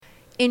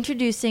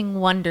Introducing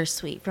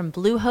Wondersuite from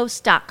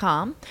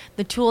Bluehost.com,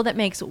 the tool that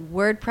makes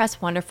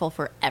WordPress wonderful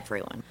for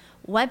everyone.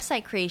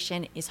 Website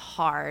creation is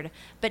hard,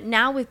 but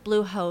now with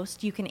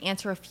Bluehost, you can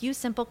answer a few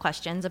simple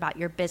questions about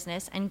your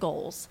business and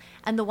goals,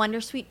 and the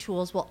Wondersuite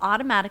tools will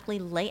automatically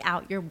lay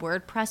out your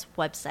WordPress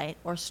website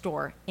or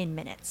store in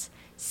minutes.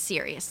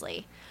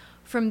 Seriously.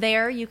 From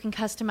there, you can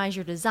customize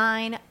your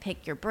design,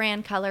 pick your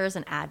brand colors,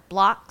 and add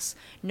blocks.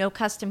 No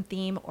custom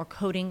theme or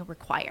coding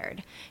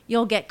required.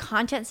 You'll get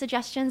content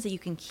suggestions that you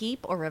can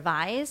keep or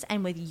revise,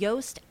 and with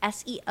Yoast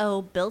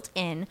SEO built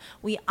in,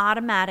 we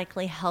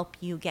automatically help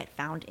you get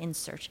found in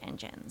search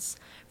engines.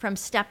 From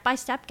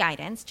step-by-step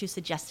guidance to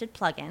suggested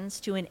plugins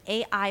to an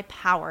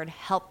AI-powered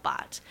help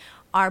bot,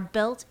 our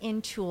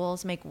built-in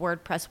tools make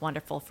WordPress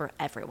wonderful for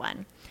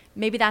everyone.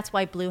 Maybe that's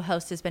why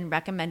Bluehost has been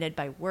recommended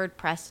by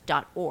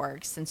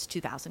WordPress.org since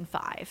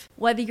 2005.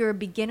 Whether you're a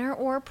beginner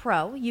or a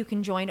pro, you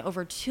can join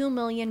over 2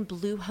 million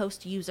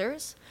Bluehost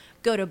users.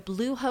 Go to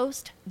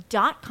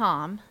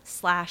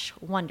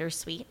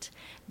bluehost.com/wondersuite.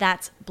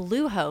 That's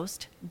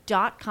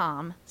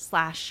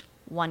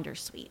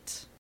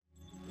bluehost.com/wondersuite.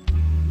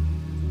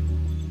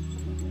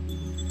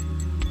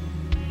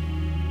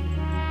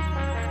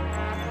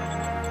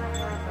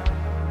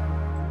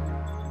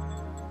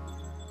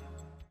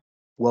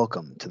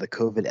 Welcome to the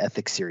COVID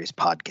Ethics Series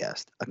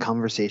podcast, a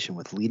conversation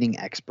with leading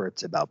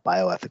experts about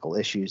bioethical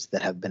issues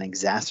that have been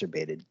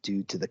exacerbated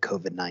due to the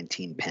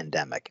COVID-19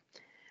 pandemic.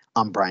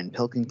 I'm Brian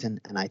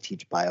Pilkington, and I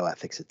teach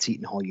bioethics at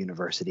Seton Hall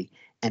University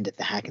and at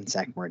the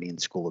Hackensack Meridian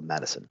School of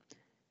Medicine.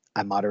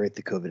 I moderate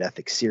the COVID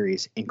Ethics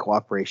Series in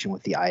cooperation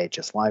with the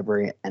IHS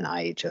Library and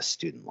IHS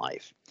Student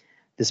Life.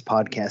 This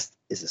podcast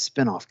is a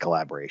spin-off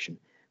collaboration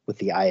with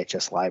the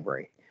IHS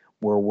Library,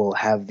 where we'll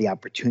have the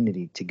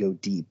opportunity to go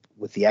deep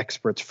with the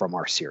experts from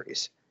our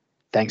series.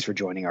 Thanks for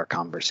joining our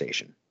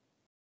conversation.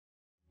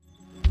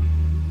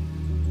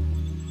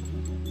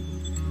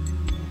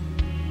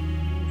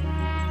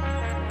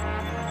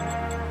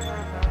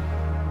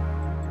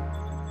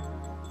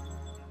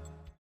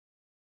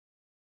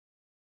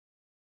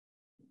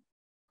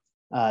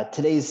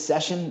 Today's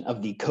session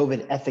of the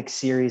COVID Ethics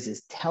Series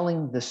is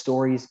Telling the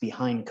Stories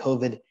Behind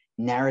COVID,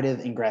 Narrative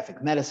in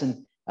Graphic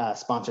Medicine,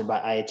 sponsored by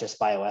IHS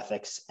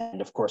Bioethics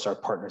and, of course, our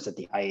partners at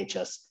the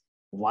IHS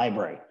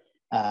Library.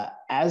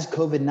 As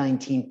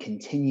COVID-19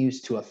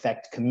 continues to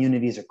affect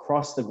communities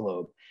across the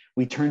globe,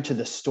 we turn to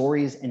the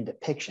stories and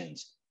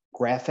depictions,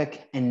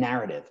 graphic and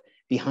narrative,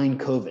 behind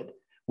COVID,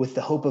 with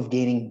the hope of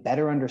gaining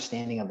better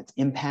understanding of its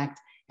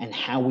impact and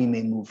how we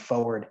may move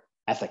forward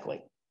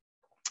ethically.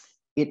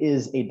 It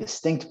is a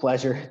distinct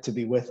pleasure to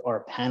be with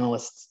our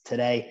panelists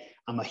today.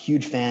 I'm a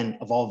huge fan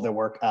of all of their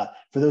work.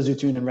 For those who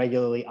tune in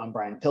regularly, I'm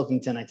Brian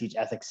Pilkington. I teach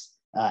ethics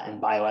and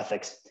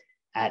bioethics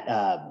at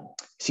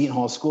Seton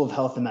Hall School of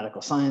Health and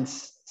Medical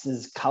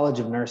Sciences, College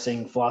of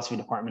Nursing, Philosophy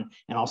Department,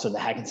 and also the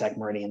Hackensack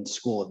Meridian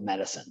School of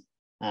Medicine.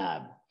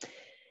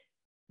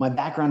 My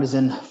background is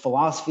in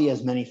philosophy,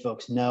 as many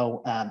folks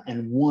know,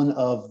 and one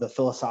of the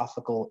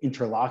philosophical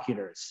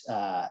interlocutors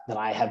that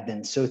I have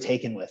been so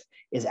taken with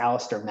is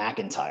Alasdair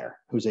MacIntyre,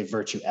 who's a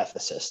virtue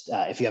ethicist.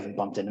 If you haven't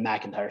bumped into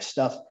MacIntyre's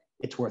stuff,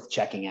 it's worth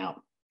checking out.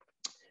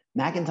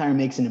 MacIntyre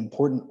makes an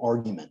important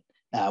argument,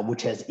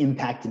 which has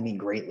impacted me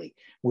greatly,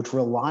 which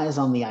relies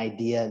on the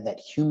idea that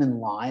human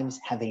lives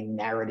have a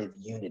narrative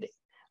unity,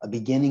 a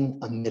beginning,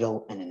 a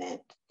middle, and an end.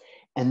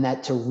 And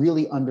that to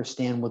really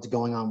understand what's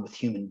going on with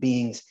human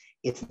beings,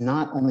 it's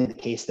not only the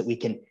case that we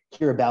can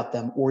hear about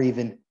them or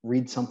even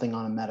read something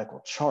on a medical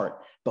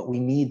chart, but we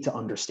need to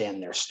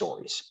understand their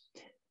stories.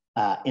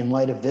 In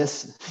light of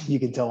this, you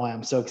can tell why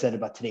I'm so excited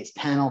about today's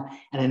panel.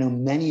 And I know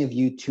many of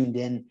you tuned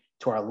in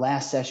to our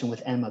last session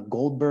with Emma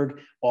Goldberg,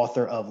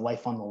 author of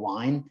Life on the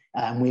Line.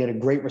 And we had a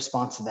great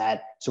response to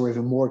that. So we're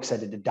even more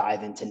excited to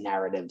dive into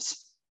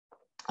narratives,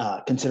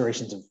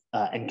 considerations of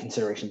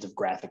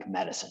graphic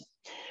medicine.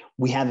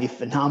 We have a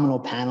phenomenal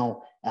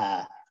panel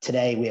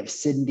today. We have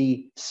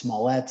Sydney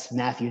Smollett,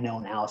 Matthew No,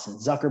 and Allison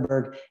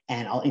Zuckerberg.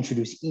 And I'll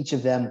introduce each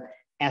of them,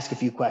 ask a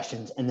few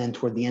questions, and then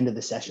toward the end of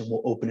the session,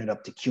 we'll open it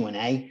up to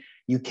Q&A.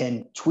 You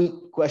can tweet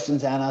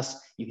questions at us.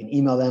 You can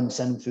email them,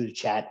 send them through the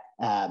chat,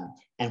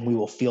 and we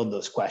will field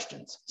those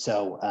questions.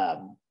 So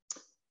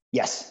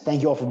yes,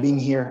 thank you all for being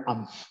here.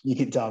 You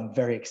can tell I'm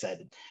very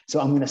excited. So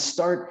I'm going to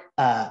start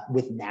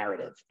with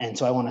narrative. And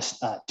so I want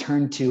to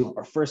turn to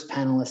our first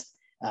panelist,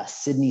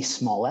 Sydney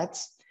Smollett.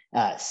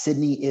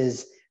 Sydney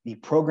is the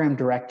program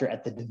director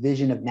at the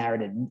Division of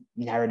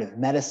Narrative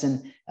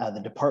Medicine, the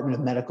Department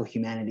of Medical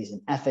Humanities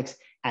and Ethics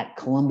at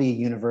Columbia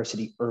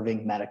University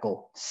Irving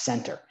Medical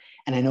Center.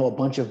 And I know a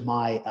bunch of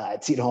my,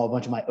 at Seton Hall, a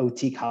bunch of my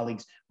OT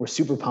colleagues were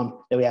super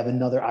pumped that we have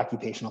another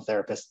occupational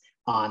therapist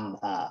on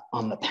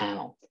the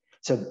panel.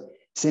 So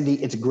Cindy,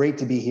 it's great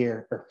to be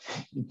here.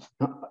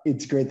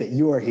 It's great that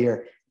you are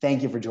here.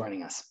 Thank you for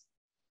joining us.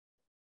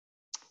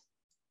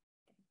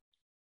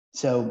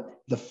 So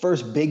the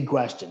first big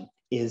question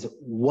is,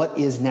 what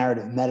is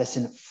narrative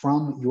medicine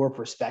from your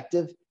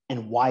perspective,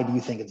 and why do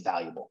you think it's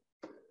valuable?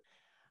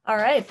 All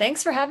right.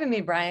 Thanks for having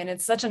me, Brian.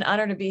 It's such an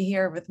honor to be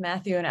here with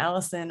Matthew and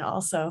Allison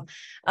also.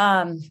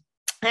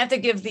 I have to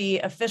give the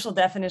official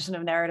definition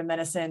of narrative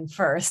medicine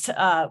first,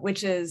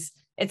 which is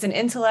it's an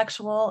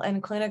intellectual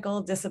and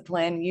clinical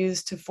discipline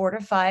used to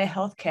fortify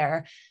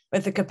healthcare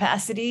with the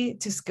capacity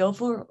to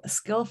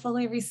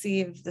skillfully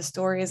receive the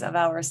stories of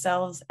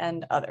ourselves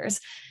and others.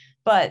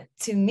 But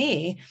to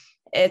me,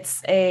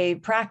 it's a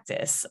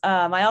practice.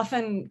 I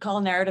often call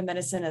narrative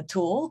medicine a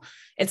tool.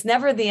 It's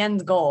never the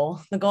end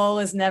goal. The goal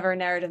is never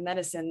narrative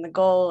medicine. The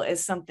goal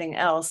is something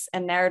else.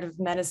 And narrative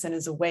medicine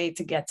is a way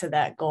to get to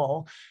that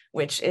goal,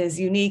 which is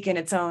unique in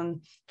its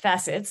own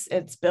facets.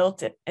 It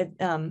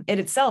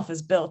itself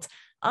is built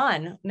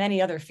on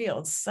many other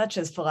fields, such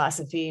as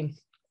philosophy,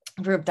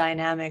 group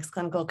dynamics,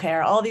 clinical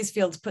care, all these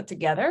fields put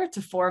together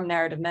to form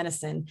narrative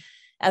medicine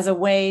as a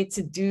way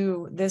to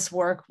do this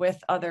work with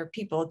other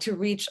people to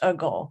reach a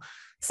goal,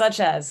 such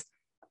as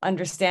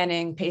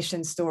understanding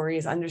patient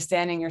stories,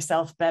 understanding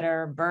yourself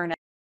better, burnout.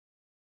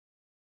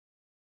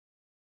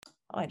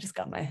 Oh, I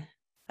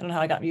don't know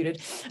how I got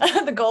muted.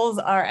 The goals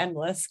are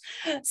endless.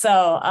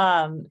 So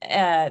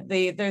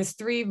there's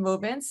 3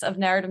 movements of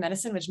narrative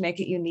medicine which make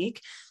it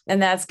unique. And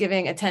that's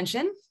giving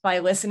attention by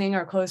listening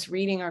or close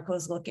reading or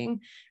close looking,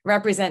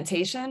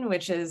 representation,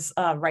 which is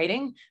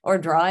writing or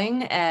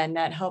drawing, and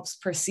that helps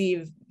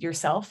perceive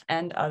yourself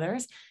and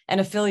others,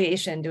 and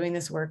affiliation, doing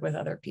this work with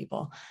other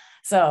people.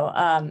 So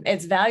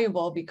it's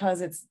valuable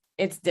because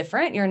it's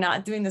different. You're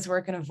not doing this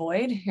work in a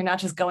void. You're not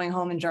just going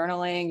home and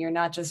journaling. You're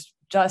not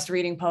just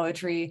reading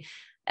poetry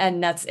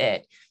and that's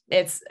it.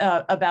 It's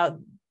about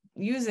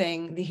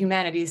using the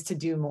humanities to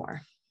do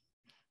more.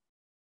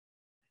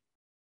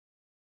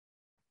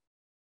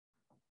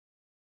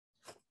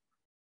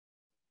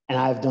 And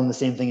I've done the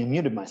same thing and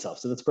muted myself,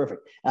 so that's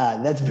perfect.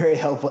 That's very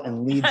helpful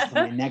and leads to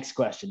my next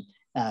question.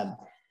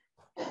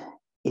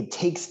 It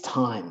takes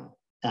time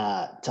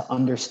to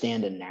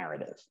understand a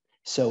narrative.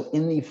 So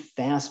in the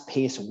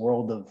fast-paced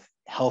world of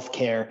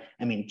healthcare,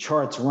 I mean,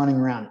 charts running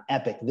around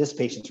epic, this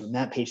patient's room,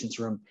 that patient's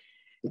room,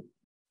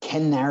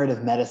 can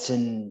narrative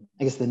medicine,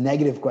 I guess the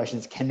negative question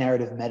is, can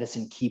narrative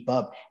medicine keep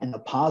up? And the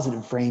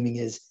positive framing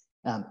is,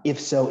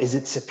 if so, is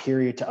it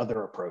superior to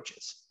other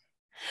approaches?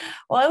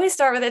 Well, I always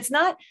start with,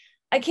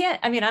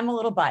 I'm a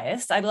little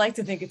biased. I'd like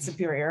to think it's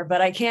superior, but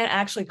I can't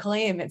actually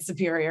claim it's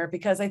superior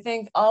because I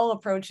think all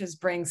approaches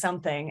bring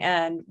something,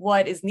 and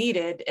what is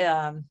needed,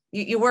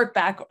 you work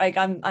back, like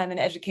I'm an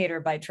educator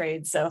by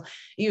trade. So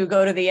you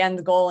go to the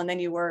end goal and then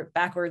you work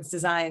backwards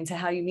design to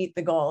how you meet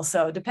the goal.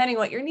 So depending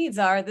what your needs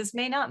are, this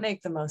may not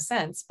make the most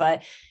sense,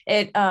 but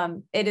it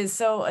is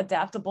so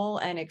adaptable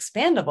and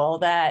expandable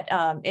that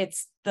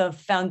it's the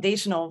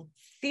foundational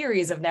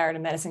theories of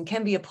narrative medicine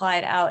can be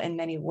applied out in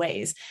many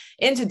ways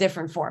into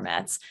different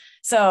formats.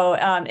 So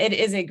it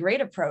is a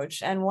great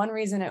approach. And one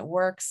reason it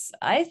works,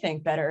 I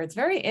think, better, it's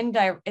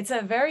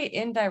a very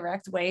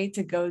indirect way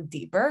to go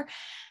deeper.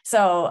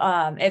 So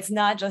it's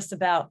not just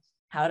about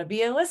how to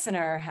be a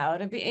listener, how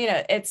to be,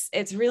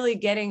 it's really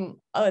getting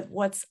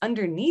what's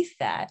underneath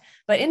that,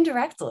 but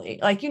indirectly,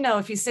 like,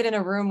 if you sit in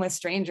a room with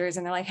strangers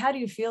and they're like, how do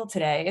you feel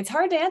today? It's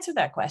hard to answer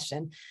that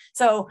question.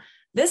 So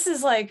this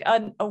is like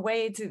a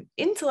way to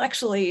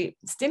intellectually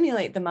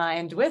stimulate the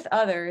mind with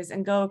others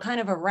and go kind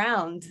of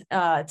around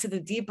to the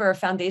deeper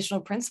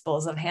foundational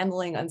principles of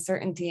handling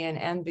uncertainty and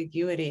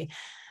ambiguity.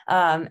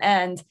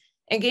 And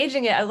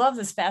engaging it, I love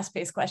this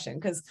fast-paced question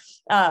because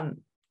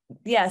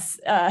yes,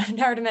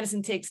 narrative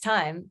medicine takes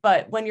time,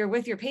 but when you're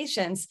with your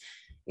patients,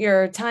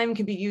 your time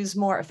can be used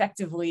more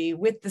effectively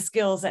with the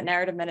skills that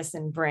narrative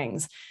medicine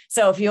brings.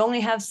 So if you only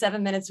have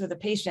 7 minutes with a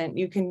patient,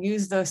 you can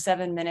use those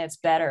 7 minutes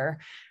better,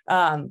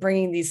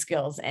 bringing these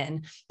skills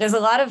in. There's a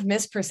lot of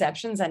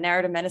misperceptions that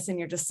narrative medicine,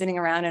 you're just sitting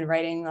around and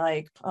writing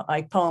like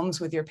poems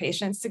with your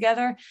patients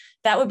together.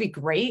 That would be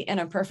great in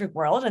a perfect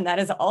world. And that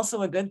is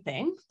also a good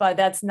thing, but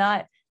that's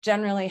not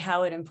generally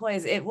how it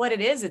employs it. What it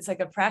is, it's like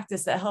a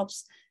practice that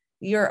helps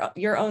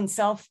your own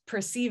self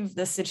perceive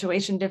the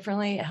situation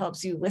differently. It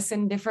helps you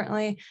listen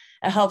differently.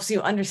 It helps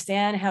you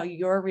understand how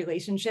your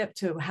relationship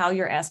to how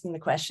you're asking the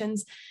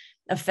questions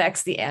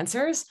affects the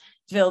answers.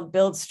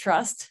 Builds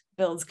trust,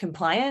 builds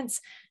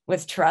compliance.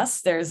 With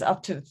trust, there's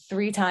up to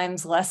 3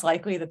 times less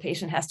likely the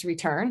patient has to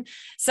return.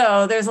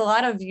 So there's a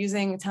lot of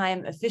using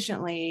time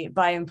efficiently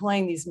by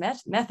employing these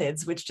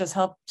methods, which just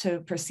help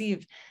to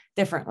perceive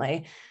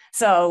differently.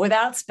 So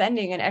without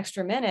spending an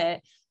extra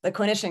minute, the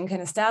clinician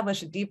can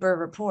establish a deeper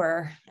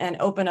rapport and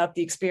open up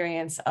the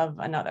experience of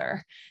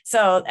another.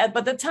 So,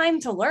 but the time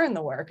to learn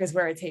the work is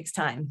where it takes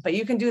time, but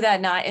you can do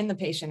that not in the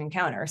patient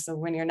encounter. So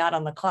when you're not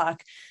on the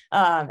clock,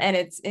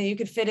 and you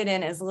could fit it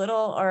in as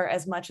little or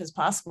as much as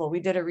possible. We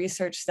did a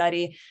research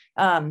study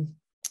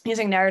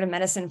using narrative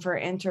medicine for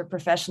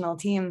interprofessional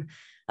team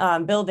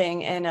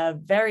building in a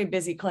very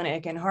busy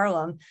clinic in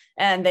Harlem.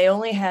 And they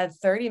only had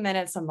 30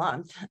 minutes a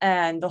month,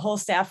 and the whole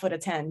staff would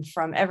attend,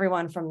 from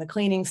everyone from the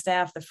cleaning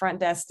staff, the front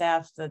desk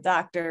staff, the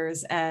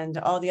doctors, and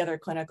all the other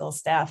clinical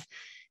staff.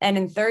 And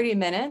in 30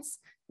 minutes,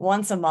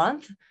 once a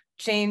month,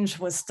 change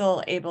was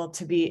still able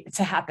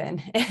to happen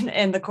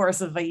in the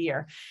course of a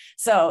year.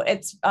 So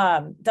it's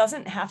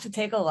doesn't have to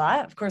take a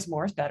lot. Of course,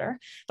 more is better,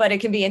 but it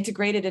can be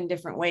integrated in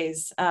different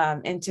ways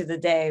into the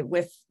day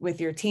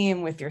with your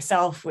team, with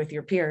yourself, with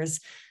your peers.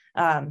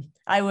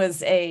 I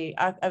was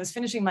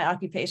finishing my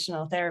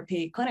occupational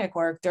therapy clinic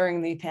work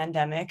during the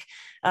pandemic,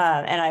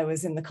 and I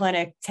was in the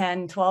clinic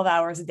 10, 12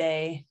 hours a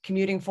day,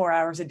 commuting 4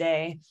 hours a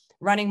day,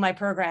 running my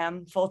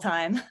program full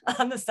time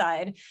on the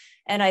side.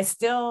 And I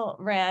still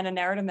ran a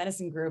narrative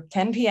medicine group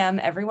 10 p.m.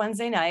 every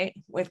Wednesday night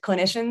with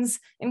clinicians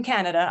in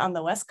Canada on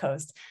the West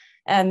Coast.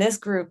 And this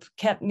group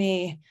kept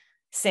me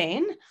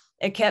sane.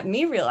 It kept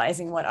me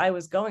realizing what I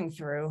was going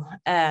through.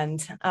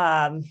 And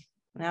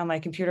now my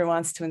computer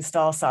wants to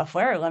install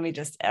software.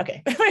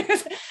 Okay.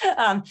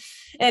 And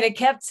it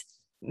kept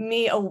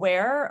me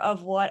aware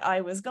of what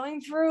I was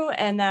going through.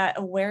 And that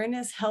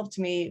awareness helped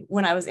me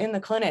when I was in the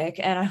clinic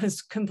and I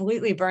was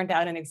completely burnt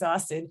out and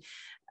exhausted,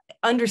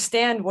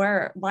 understand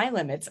where my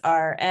limits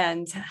are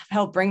and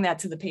help bring that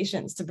to the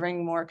patients to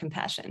bring more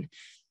compassion.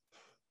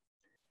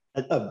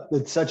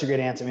 It's such a great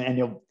answer.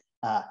 And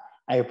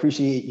I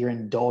appreciate your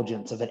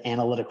indulgence of an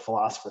analytic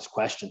philosopher's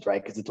questions,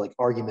 right? Because it's like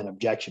argument,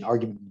 objection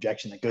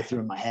that go through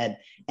in my head.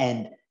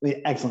 And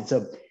excellent.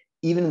 So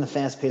even in the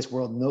fast-paced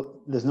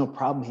world, there's no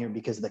problem here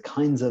because the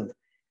kinds of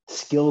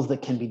skills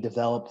that can be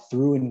developed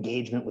through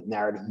engagement with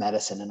narrative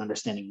medicine and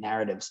understanding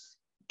narratives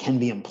can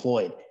be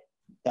employed.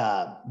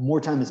 More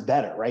time is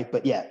better, right?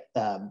 But yeah,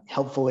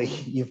 helpfully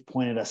you've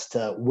pointed us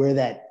to where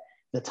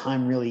the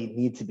time really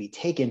needs to be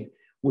taken,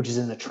 which is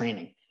in the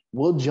training.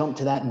 We'll jump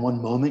to that in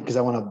one moment because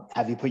I want to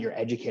have you put your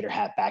educator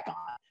hat back on.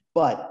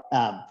 But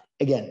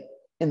again,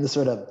 in the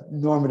sort of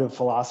normative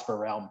philosopher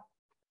realm,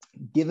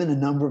 given a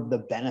number of the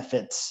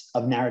benefits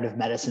of narrative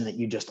medicine that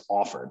you just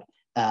offered,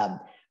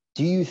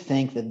 do you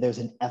think that there's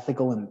an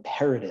ethical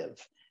imperative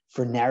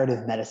for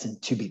narrative medicine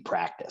to be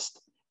practiced?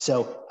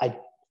 So I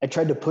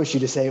tried to push you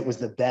to say it was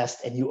the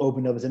best, and you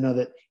opened up as no,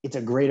 that it's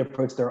a great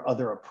approach. There are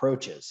other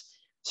approaches.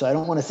 So I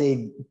don't want to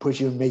say push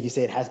you and make you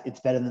say it's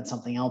better than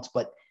something else,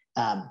 but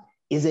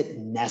is it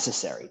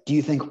necessary? Do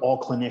you think all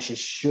clinicians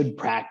should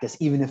practice,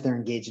 even if they're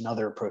engaged in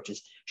other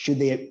approaches? Should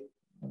they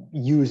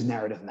use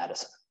narrative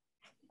medicine?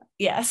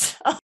 Yes.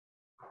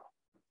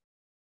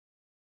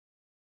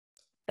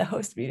 The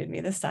host muted me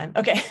this time.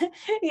 Okay.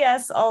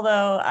 Yes,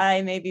 although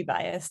I may be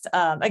biased.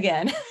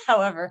 Again,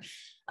 however,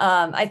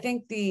 I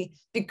think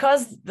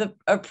because the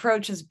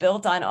approach is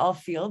built on all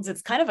fields,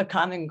 it's kind of a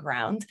common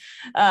ground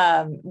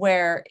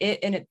where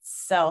it in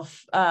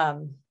itself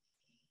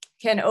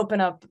can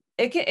open up.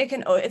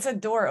 It's a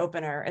door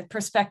opener, a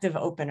perspective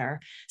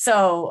opener.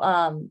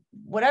 So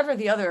whatever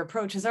the other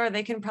approaches are,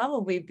 they can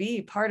probably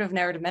be part of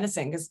narrative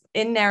medicine, because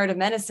in narrative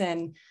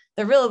medicine,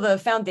 the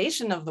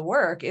foundation of the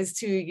work is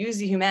to use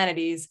the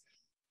humanities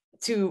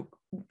to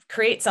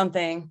create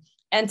something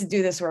and to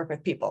do this work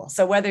with people.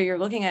 So whether you're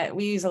looking at,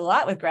 we use a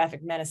lot with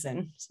graphic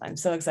medicine. I'm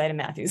so excited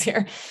Matthew's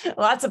here.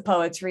 Lots of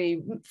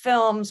poetry,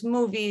 films,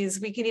 movies,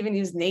 we can even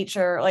use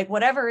nature, like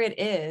whatever it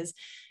is.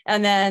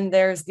 And then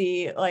there's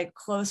the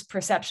close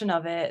perception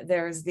of it.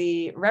 There's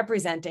the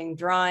representing,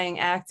 drawing,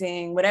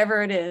 acting,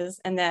 whatever it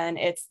is. And then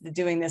it's the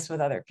doing this with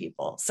other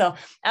people. So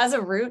as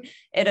a root,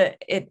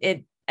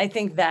 I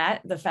think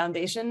that the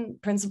foundation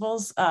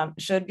principles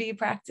should be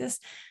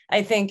practiced.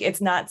 I think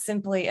it's not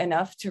simply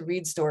enough to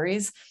read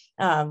stories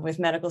with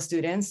medical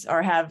students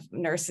or have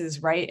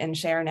nurses write and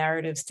share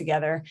narratives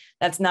together.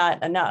 That's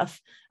not enough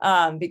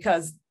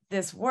because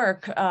this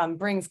work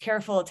brings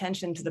careful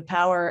attention to the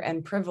power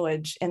and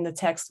privilege in the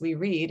text we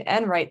read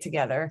and write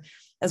together,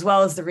 as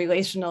well as the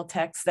relational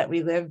texts that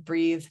we live,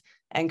 breathe,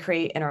 and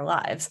create in our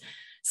lives.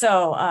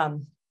 So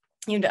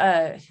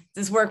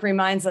this work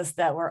reminds us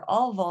that we're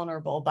all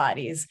vulnerable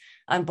bodies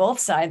on both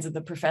sides of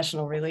the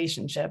professional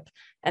relationship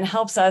and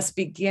helps us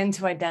begin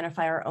to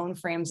identify our own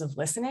frames of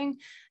listening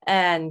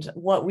and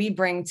what we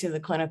bring to the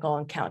clinical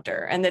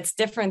encounter. And that's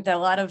different. That a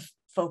lot of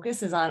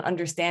focus is on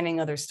understanding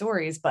other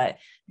stories, but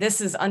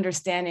this is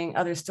understanding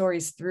other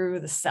stories through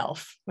the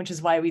self, which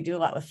is why we do a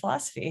lot with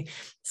philosophy,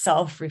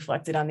 self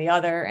reflected on the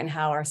other and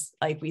how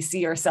we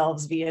see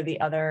ourselves via the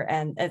other.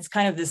 And it's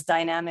kind of this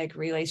dynamic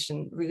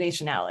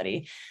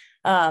relationality.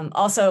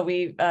 Also,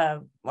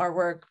 our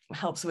work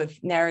helps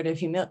with narrative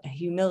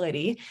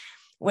humility,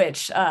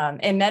 which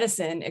in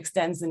medicine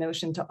extends the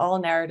notion to all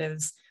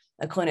narratives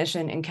a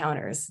clinician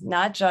encounters,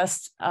 not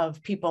just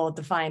of people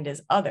defined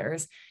as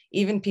others,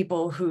 even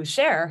people who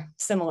share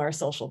similar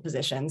social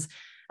positions.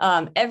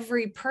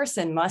 Every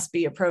person must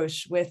be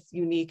approached with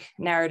unique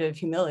narrative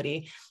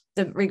humility.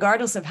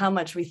 Regardless of how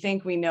much we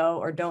think we know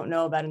or don't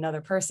know about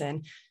another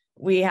person,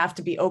 we have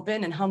to be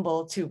open and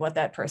humble to what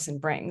that person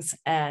brings.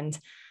 And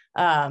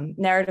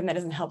narrative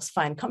medicine helps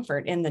find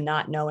comfort in the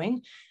not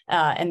knowing,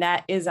 and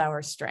that is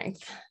our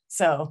strength.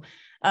 So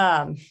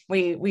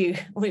we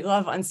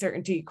love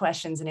uncertainty,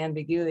 questions, and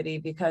ambiguity,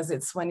 because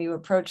it's when you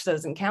approach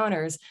those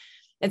encounters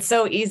It's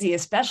so easy,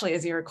 especially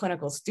as you're a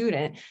clinical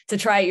student,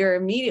 you're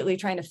immediately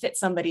trying to fit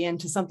somebody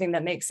into something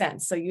that makes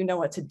sense. So you know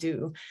what to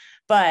do,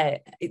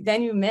 but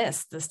then you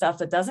miss the stuff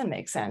that doesn't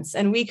make sense.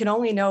 And we can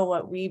only know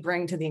what we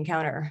bring to the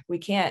encounter.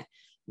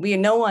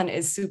 No one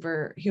is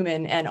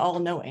superhuman and all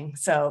knowing.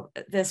 So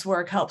this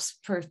work helps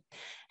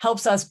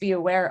us be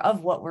aware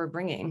of what we're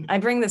bringing. I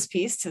bring this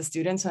piece to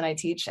students when I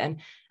teach, and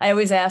I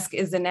always ask,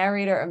 is the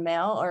narrator a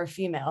male or a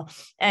female?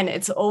 And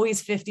it's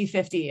always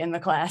 50-50 in the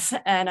class.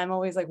 And I'm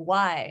always like,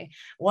 why?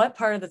 What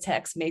part of the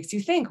text makes you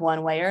think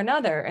one way or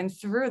another? And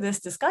through this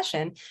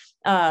discussion,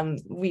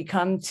 we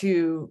come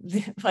to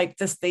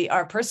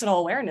our personal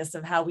awareness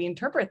of how we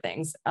interpret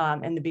things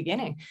in the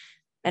beginning.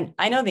 And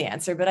I know the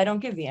answer, but I don't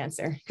give the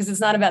answer because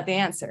it's not about the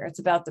answer. It's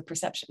about the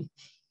perception.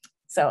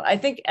 So I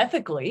think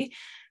ethically,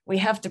 we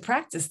have to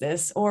practice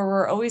this or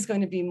we're always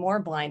going to be more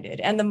blinded.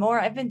 And the more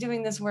I've been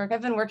doing this work,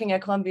 I've been working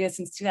at Columbia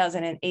since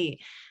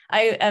 2008.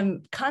 I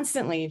am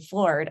constantly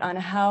floored on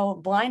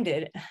how blind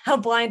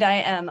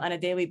I am on a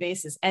daily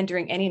basis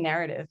entering any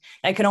narrative.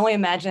 I can only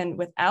imagine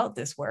without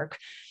this work,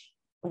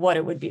 what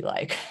it would be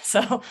like.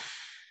 So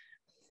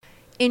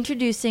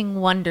Introducing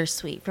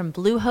Wondersuite from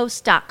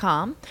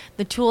Bluehost.com,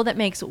 the tool that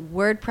makes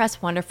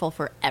WordPress wonderful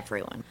for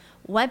everyone.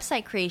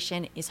 Website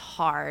creation is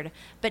hard,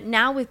 but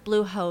now with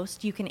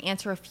Bluehost, you can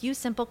answer a few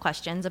simple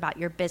questions about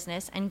your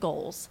business and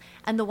goals,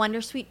 and the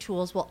Wondersuite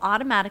tools will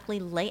automatically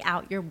lay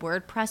out your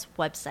WordPress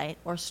website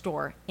or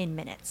store in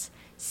minutes.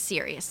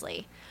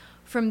 Seriously.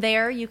 From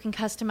there, you can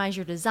customize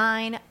your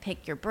design,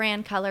 pick your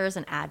brand colors,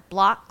 and add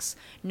blocks.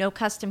 No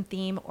custom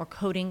theme or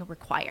coding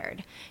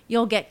required.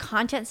 You'll get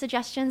content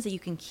suggestions that you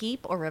can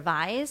keep or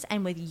revise,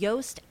 and with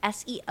Yoast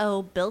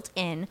SEO built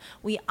in,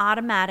 we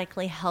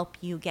automatically help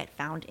you get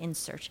found in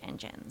search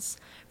engines.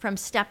 From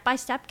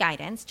step-by-step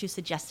guidance to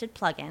suggested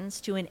plugins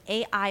to an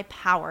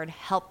AI-powered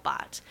help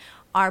bot,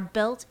 our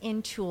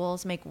built-in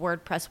tools make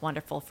WordPress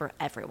wonderful for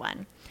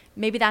everyone.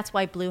 Maybe that's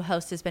why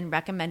Bluehost has been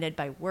recommended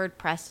by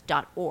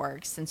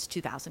WordPress.org since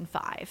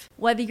 2005.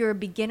 Whether you're a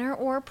beginner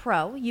or a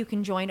pro, you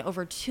can join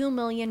over 2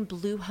 million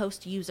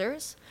Bluehost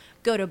users.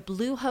 Go to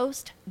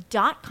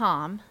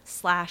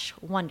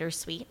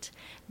bluehost.com/wondersuite.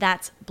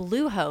 That's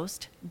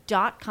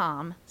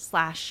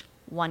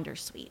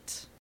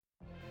bluehost.com/wondersuite.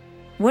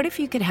 What if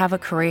you could have a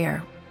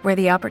career where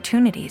the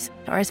opportunities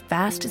are as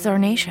vast as our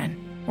nation,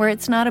 where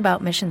it's not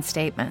about mission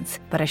statements,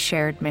 but a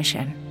shared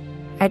mission?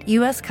 At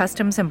U.S.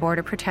 Customs and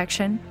Border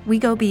Protection, we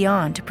go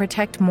beyond to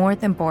protect more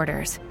than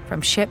borders.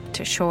 From ship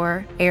to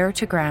shore, air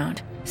to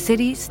ground,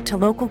 cities to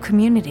local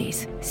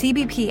communities,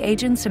 CBP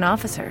agents and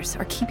officers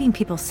are keeping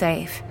people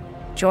safe.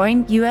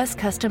 Join U.S.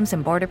 Customs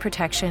and Border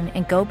Protection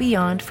and go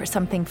beyond for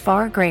something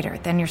far greater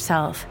than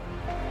yourself.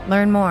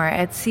 Learn more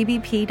at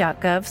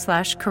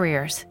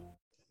cbp.gov/careers.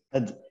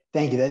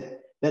 Thank you.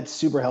 That's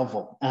super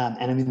helpful.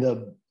 And I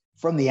mean,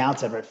 from the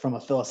outset, right, from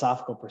a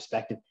philosophical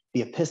perspective,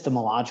 the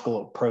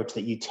epistemological approach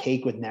that you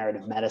take with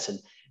narrative medicine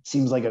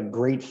seems like a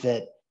great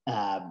fit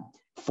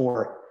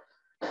for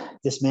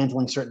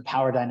dismantling certain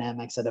power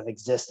dynamics that have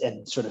existed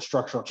and sort of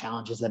structural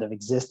challenges that have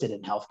existed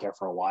in healthcare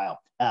for a while.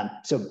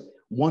 So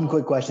one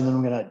quick question, then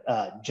I'm going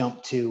to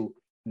jump to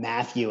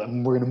Matthew,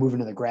 and we're going to move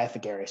into the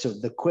graphic area. So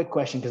the quick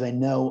question, because I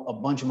know a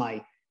bunch of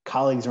my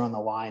colleagues are on the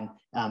line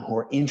who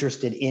are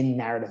interested in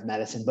narrative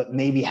medicine, but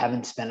maybe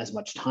haven't spent as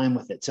much time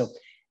with it. So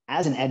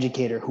as an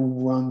educator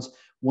who runs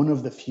one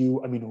of the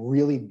few,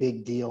 really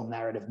big deal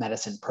narrative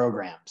medicine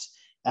programs,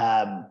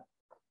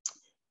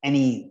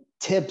 any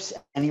tips,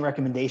 any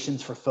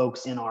recommendations for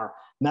folks in our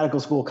medical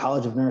school,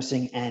 College of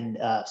Nursing, and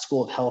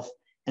School of Health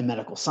and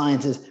Medical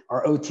Sciences,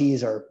 our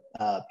OTs, our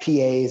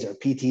PAs, or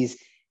PTs,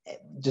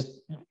 just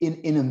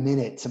in a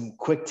minute, some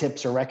quick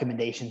tips or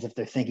recommendations if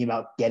they're thinking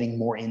about getting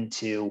more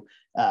into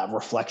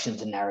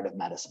reflections in narrative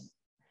medicine?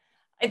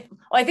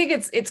 I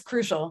think it's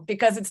crucial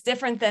because it's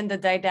different than the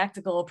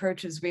didactical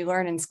approaches we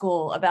learn in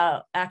school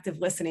about active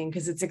listening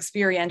because it's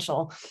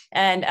experiential.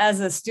 And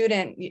as a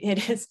student,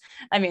 it is,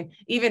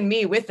 even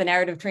me with the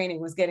narrative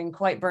training was getting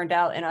quite burned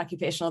out in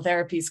occupational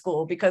therapy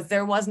school because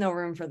there was no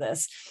room for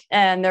this.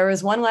 And there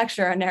was one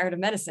lecture on narrative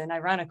medicine,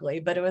 ironically,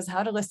 but it was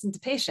how to listen to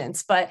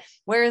patients. But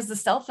where is the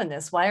self in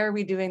this? Why are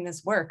we doing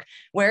this work?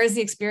 Where is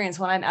the experience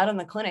when I'm out in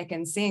the clinic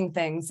and seeing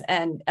things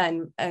and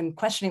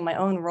questioning my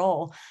own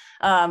role?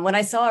 When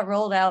I saw it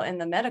rolled out in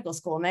the medical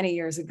school many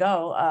years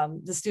ago,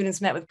 the students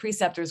met with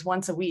preceptors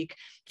once a week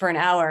for an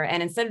hour.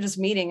 And instead of just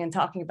meeting and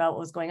talking about what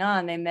was going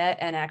on, they met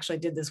and actually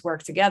did this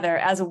work together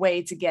as a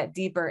way to get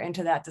deeper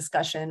into that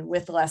discussion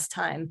with less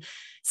time.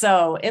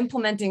 So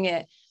implementing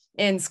it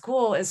in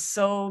school is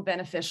so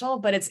beneficial,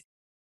 but it's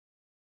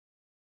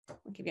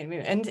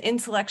an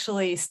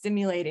intellectually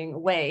stimulating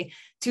way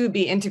to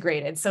be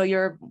integrated. So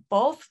you're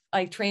both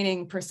like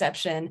training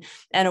perception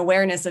and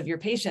awareness of your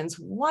patients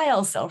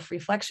while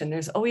self-reflection.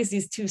 There's always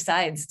these two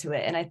sides to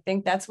it. And I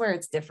think that's where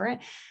it's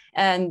different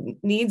and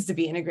needs to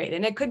be integrated.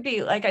 And it could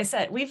be, like I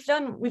said, we've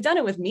done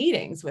it with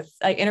meetings with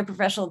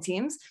interprofessional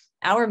teams.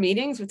 Our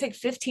meetings would take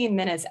 15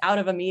 minutes out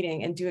of a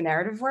meeting and do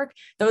narrative work.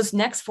 Those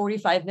next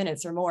 45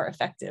 minutes are more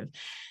effective.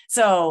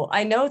 So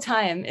I know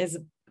time is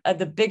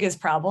the biggest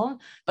problem,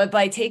 but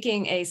by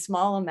taking a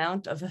small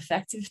amount of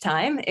effective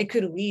time, it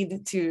could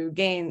lead to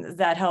gains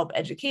that help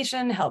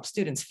education, help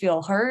students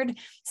feel heard,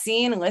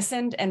 seen,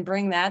 listened, and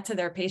bring that to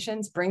their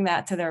patients, bring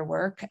that to their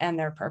work and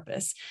their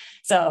purpose.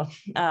 So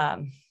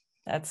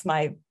that's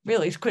my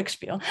really quick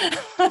spiel.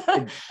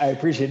 I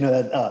appreciate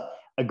that.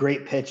 A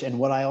great pitch. And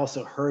what I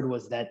also heard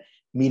was that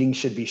meetings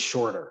should be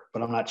shorter,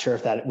 but I'm not sure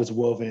if that was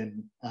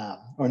woven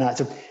or not.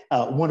 So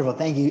wonderful.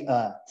 Thank you,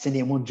 Cindy.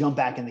 And we'll jump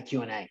back in the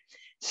Q&A.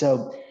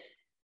 So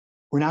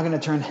we're now going to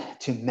turn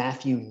to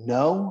Matthew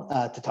No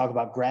to talk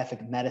about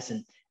graphic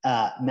medicine.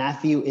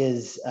 Matthew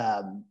is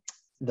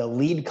the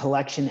lead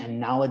collection and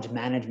knowledge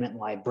management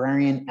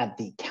librarian at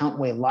the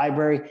Countway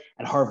Library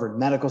at Harvard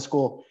Medical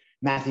School.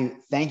 Matthew,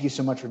 thank you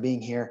so much for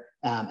being here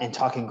and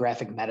talking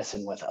graphic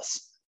medicine with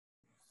us.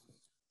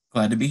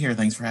 Glad to be here.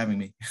 Thanks for having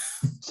me.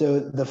 So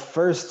the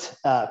first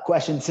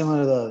question,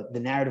 similar to the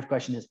narrative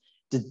question, is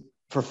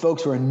for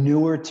folks who are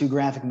newer to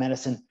graphic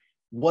medicine,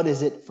 what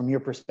is it from your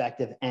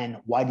perspective and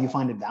why do you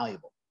find it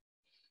valuable?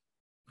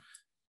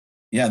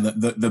 Yeah,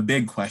 the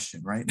big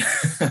question, right?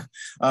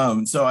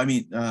 So I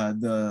mean,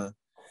 the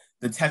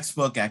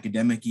textbook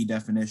academic-y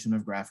definition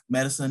of graphic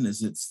medicine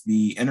is it's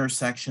the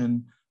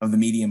intersection of the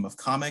medium of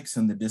comics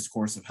and the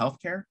discourse of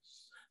healthcare.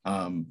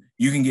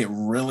 You can get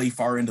really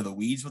far into the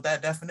weeds with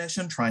that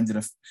definition. Trying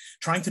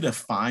to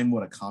define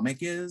what a comic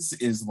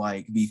is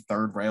like the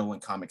third rail in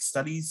comic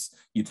studies.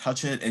 You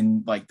touch it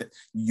and like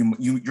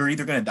you're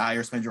either going to die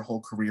or spend your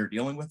whole career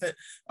dealing with it.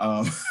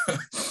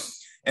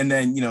 And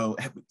then, you know,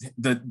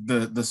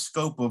 the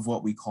scope of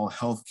what we call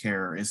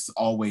healthcare is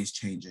always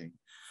changing.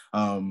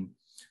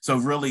 So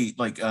really,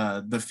 like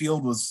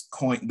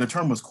the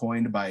term was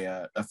coined by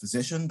a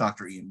physician,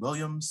 Dr. Ian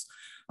Williams.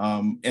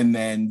 And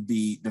then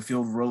the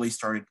field really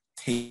started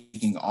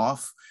taking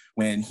off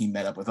when he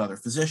met up with other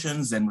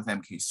physicians and with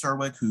MK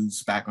Serwick,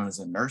 whose background is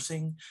in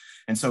nursing.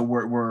 And so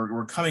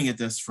we're coming at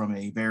this from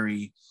a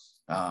very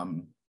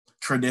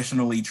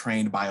traditionally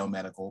trained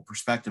biomedical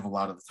perspective a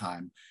lot of the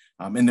time.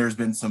 And there's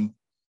been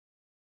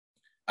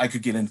I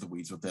could get into the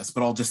weeds with this,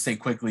 but I'll just say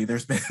quickly,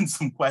 there's been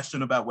some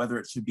question about whether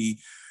it should be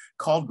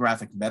called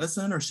graphic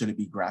medicine or should it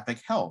be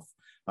graphic health?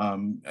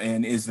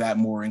 And is that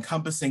more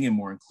encompassing and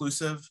more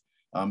inclusive?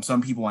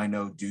 Some people I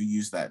know do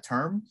use that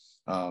term.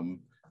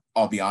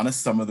 I'll be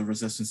honest, some of the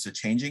resistance to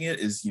changing it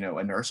is, you know,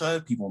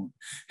 inertia. People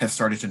have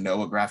started to know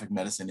what graphic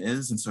medicine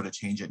is, and so to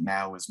change it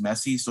now is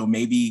messy. So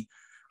maybe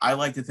I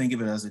like to think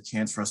of it as a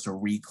chance for us to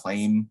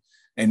reclaim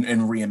and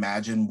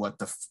reimagine what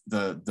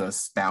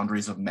the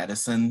boundaries of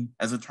medicine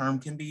as a term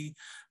can be,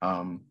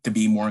 to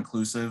be more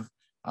inclusive.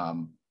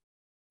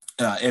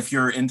 If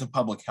you're into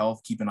public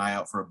health, keep an eye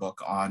out for a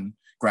book on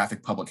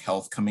graphic public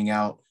health coming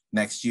out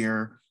next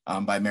year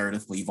by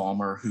Meredith Lee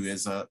Vollmer, who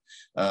is a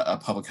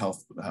public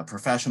health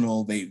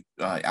professional. They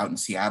out in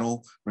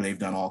Seattle, where they've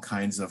done all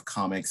kinds of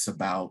comics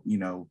about, you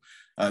know,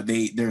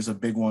 there's a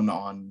big one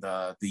on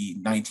the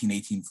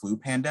 1918 flu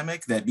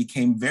pandemic that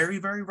became very,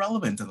 very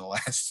relevant in the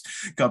last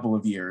couple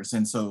of years.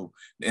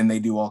 And they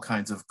do all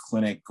kinds of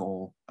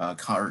clinical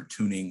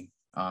cartooning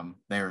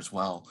there as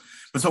well.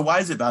 But so why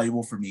is it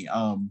valuable for me?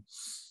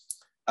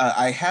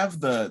 I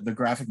have the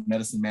Graphic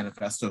Medicine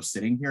Manifesto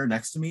sitting here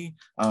next to me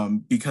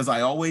because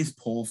I always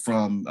pull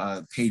from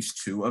page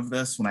 2 of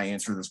this when I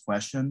answer this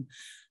question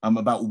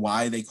about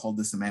why they called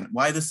this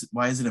why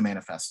is it a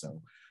manifesto?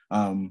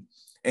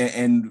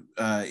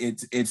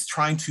 It's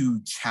trying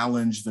to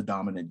challenge the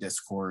dominant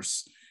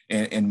discourse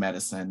in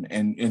medicine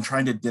and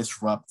trying to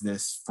disrupt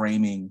this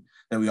framing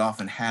that we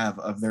often have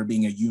of there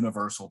being a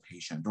universal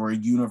patient or a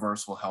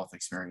universal health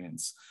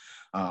experience.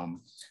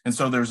 And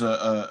so there's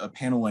a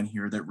panel in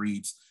here that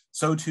reads,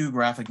 "So too,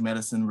 graphic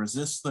medicine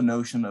resists the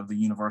notion of the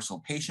universal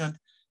patient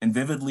and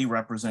vividly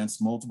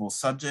represents multiple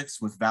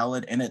subjects with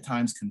valid and at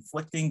times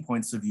conflicting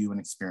points of view and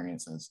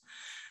experiences."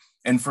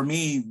 And for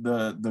me,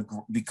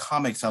 the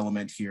comics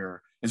element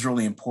here is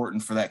really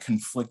important for that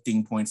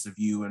conflicting points of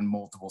view and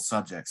multiple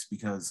subjects,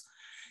 because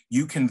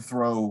you can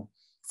throw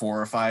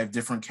 4 or 5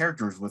 different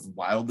characters with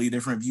wildly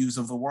different views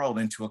of the world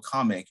into a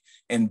comic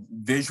and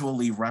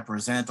visually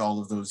represent all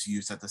of those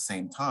views at the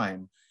same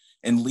time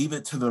and leave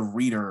it to the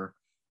reader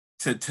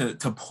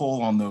to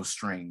pull on those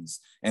strings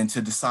and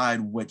to decide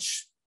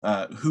which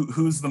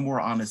who's the more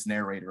honest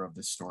narrator of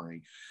this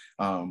story,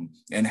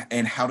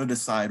 and how to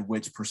decide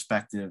which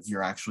perspective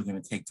you're actually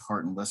going to take to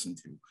heart and listen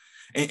to.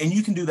 And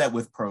you can do that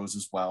with prose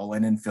as well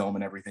and in film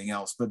and everything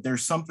else, but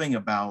there's something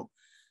about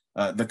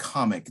the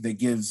comic that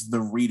gives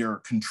the reader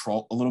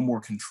control, a little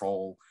more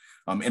control,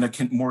 in a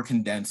more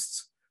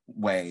condensed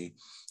way.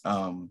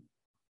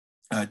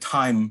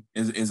 Time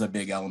is a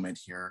big element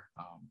here.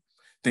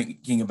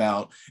 Thinking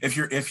about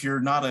if you're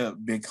not a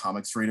big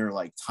comics reader,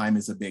 like time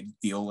is a big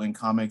deal in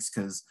comics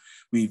because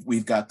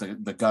we've got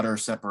the gutter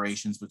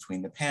separations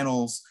between the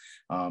panels,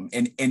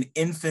 and an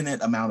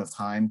infinite amount of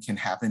time can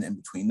happen in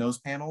between those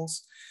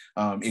panels.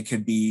 It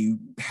could be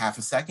half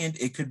a second,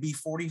 it could be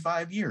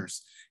 45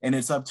 years, and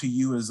it's up to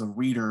you as a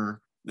reader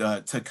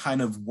to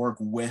kind of work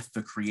with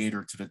the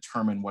creator to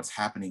determine what's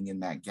happening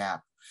in that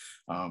gap.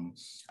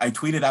 I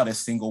tweeted out a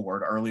single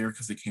word earlier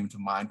because it came to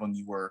mind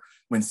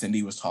when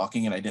Cindy was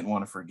talking, and I didn't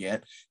want to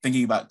forget,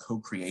 thinking about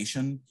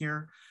co-creation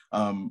here.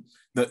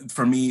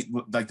 For me,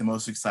 like the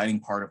most exciting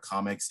part of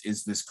comics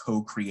is this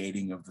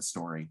co-creating of the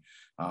story.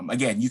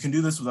 Again, you can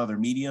do this with other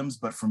mediums,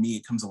 but for me,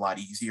 it comes a lot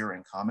easier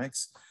in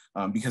comics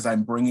because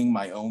I'm bringing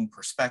my own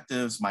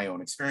perspectives, my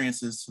own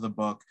experiences to the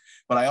book,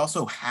 but I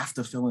also have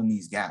to fill in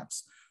these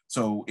gaps.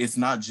 So it's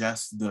not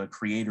just the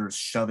creators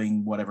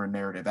shoving whatever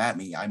narrative at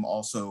me. I'm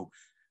also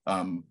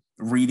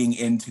reading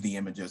into the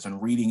images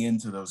and reading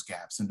into those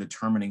gaps and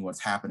determining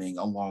what's happening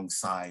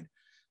alongside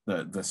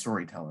the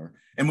storyteller.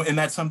 And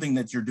that's something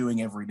that you're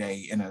doing every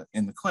day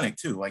in the clinic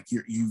too. Like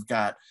you've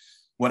got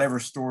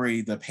whatever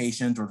story the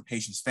patient or the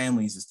patient's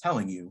families is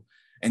telling you,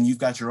 and you've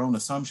got your own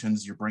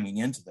assumptions you're bringing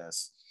into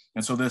this.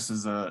 And so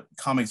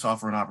comics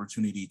offer an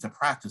opportunity to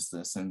practice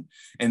this and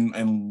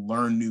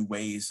learn new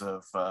ways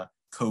of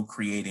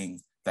co-creating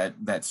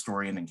that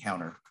story and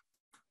encounter.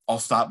 I'll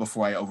stop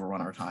before I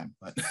overrun our time.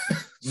 But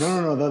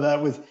no,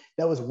 that was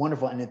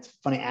wonderful. And it's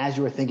funny, as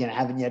you were thinking, I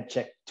haven't yet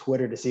checked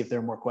Twitter to see if there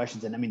are more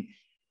questions. And I mean,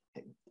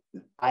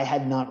 I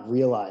had not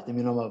realized, I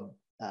mean, I'm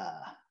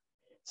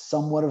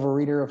somewhat of a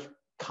reader of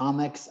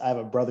comics. I have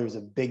a brother who's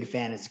a big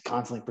fan, is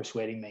constantly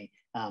persuading me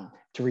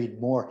to read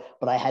more,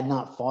 but I had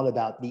not thought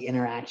about the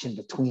interaction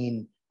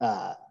between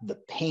the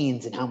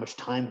pains and how much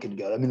time could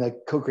go. I mean, the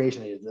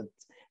co-creation,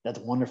 that's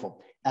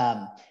wonderful.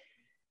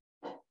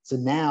 So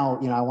now,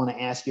 I want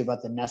to ask you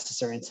about the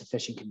necessary and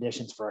sufficient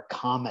conditions for a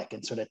comic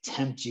and sort of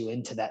tempt you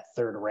into that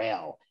third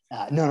rail.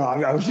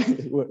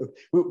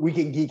 We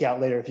can geek out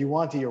later. If you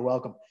want to, you're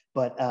welcome.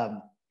 But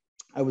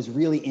I was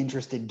really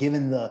interested,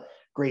 given the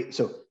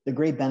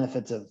great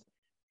benefits of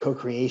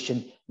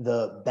co-creation,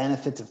 the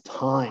benefits of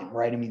time,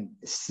 right? I mean,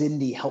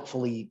 Cindy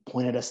helpfully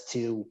pointed us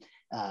to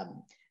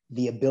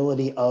the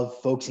ability of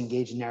folks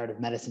engaged in narrative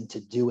medicine to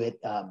do it,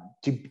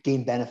 to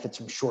gain benefits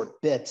from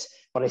short bits,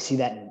 but I see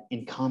that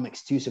in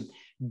comics too. So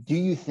do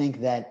you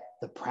think that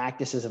the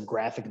practices of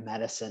graphic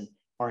medicine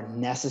are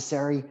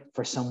necessary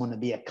for someone to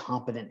be a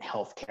competent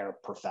healthcare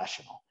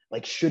professional?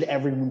 Like, should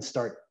everyone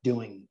start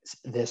doing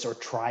this or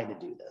try to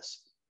do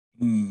this?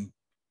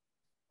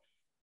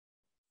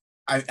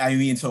 I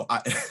mean, so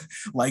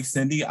like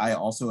Cindy, I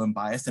also am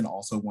biased and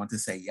also want to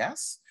say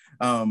yes.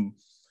 And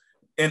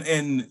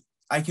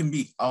I can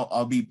be,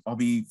 I'll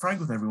be frank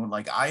with everyone.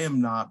 Like, I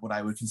am not what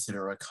I would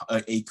consider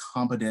a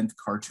competent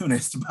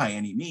cartoonist by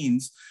any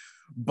means,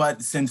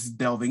 but since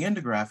delving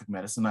into graphic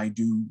medicine, I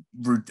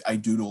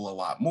doodle a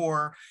lot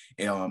more.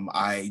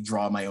 I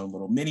draw my own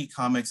little mini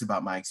comics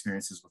about my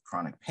experiences with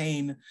chronic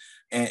pain.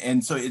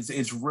 And so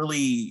it's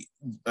really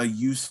a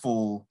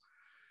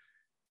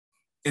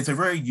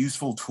very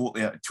useful tool,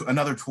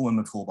 another tool in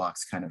the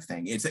toolbox kind of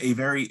thing. It's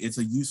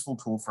a useful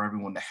tool for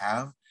everyone to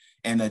have,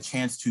 and a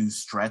chance to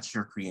stretch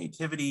your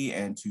creativity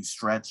and to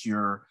stretch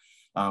your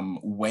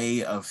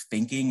way of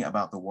thinking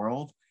about the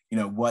world.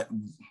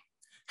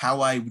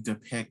 How I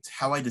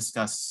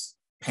discuss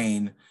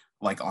pain,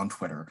 like on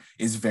Twitter,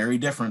 is very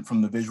different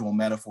from the visual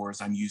metaphors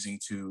I'm using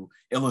to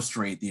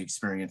illustrate the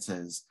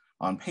experiences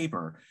on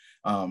paper.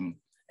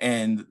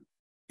 And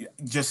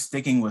just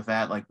sticking with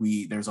that,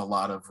 there's a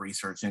lot of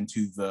research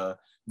into the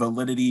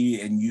validity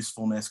and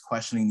usefulness,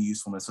 questioning the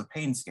usefulness of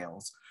pain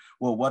scales.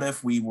 Well, what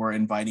if we were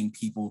inviting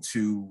people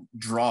to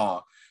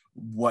draw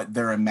what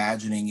they're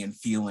imagining and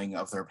feeling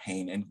of their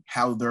pain and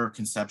how they're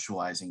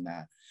conceptualizing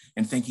that,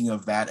 and thinking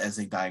of that as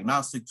a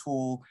diagnostic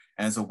tool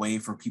and as a way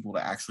for people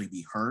to actually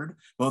be heard,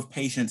 both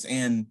patients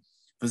and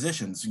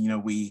physicians.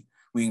 We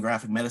in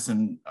graphic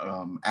medicine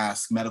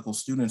ask medical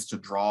students to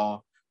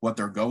draw what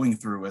they're going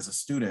through as a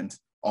student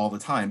all the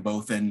time,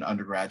 both in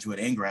undergraduate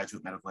and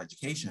graduate medical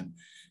education,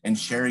 and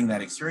sharing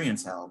that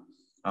experience out.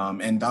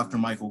 And Dr.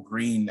 Michael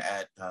Green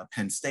at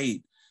Penn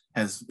State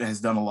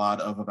has done a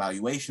lot of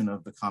evaluation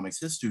of the comics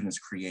his students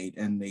create,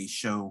 and they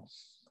show,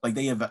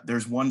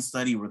 there's one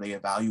study where they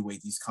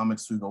evaluate these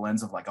comics through the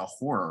lens of a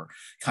horror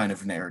kind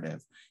of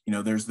narrative.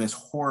 There's this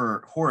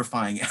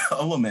horrifying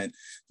element to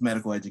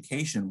medical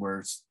education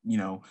where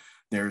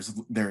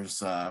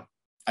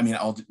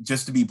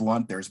just to be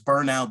blunt, there's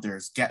burnout,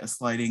 there's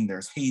gaslighting,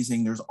 there's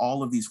hazing, there's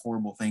all of these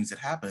horrible things that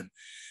happen.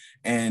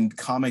 And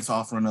comics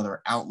offer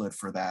another outlet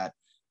for that,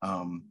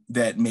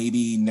 that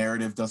maybe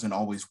narrative doesn't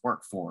always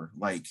work for.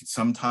 Like,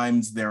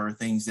 sometimes there are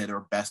things that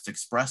are best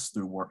expressed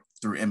through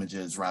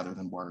images rather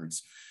than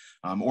words.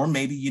 Or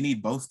maybe you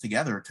need both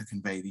together to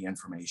convey the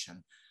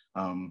information.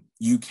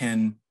 You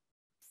can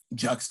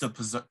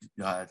juxtaposition,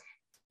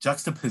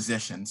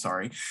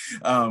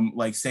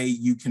 say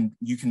you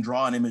can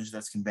draw an image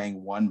that's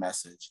conveying one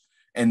message,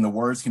 and the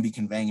words can be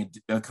conveying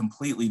a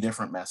completely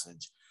different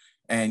message.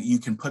 And you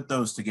can put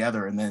those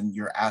together, and then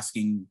you're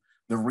asking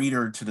the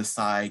reader to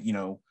decide,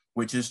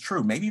 which is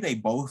true. Maybe they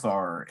both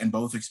are, and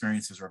both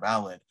experiences are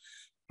valid.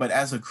 But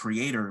as a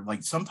creator,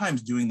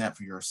 sometimes doing that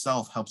for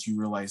yourself helps you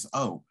realize,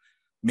 oh,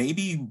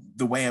 maybe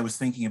the way I was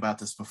thinking about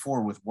this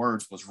before with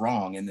words was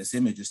wrong, and this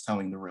image is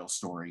telling the real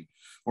story,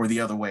 or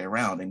the other way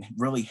around, and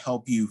really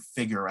help you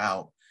figure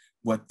out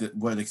what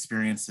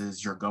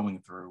experiences you're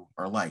going through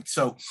are like.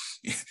 So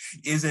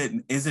is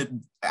it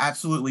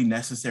absolutely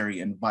necessary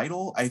and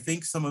vital? I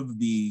think some of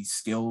the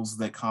skills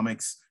that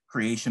comics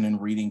creation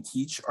and reading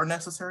teach are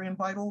necessary and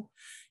vital.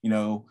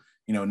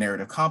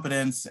 Narrative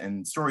competence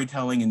and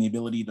storytelling and the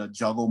ability to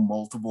juggle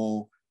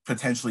multiple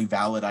potentially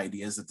valid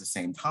ideas at the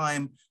same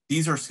time.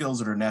 These are skills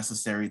that are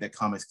necessary that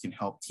comics can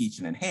help teach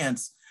and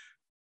enhance.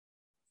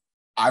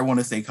 I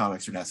want to say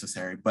comics are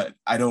necessary, but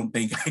I don't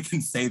think I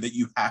can say that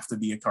you have to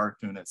be a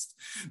cartoonist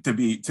to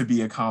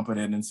be a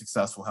competent and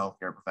successful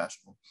healthcare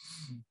professional.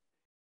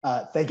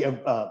 Thank you.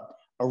 A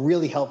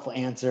really helpful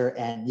answer.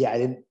 And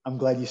yeah, I'm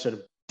glad you sort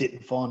of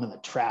didn't fall into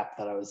the trap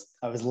that I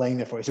was laying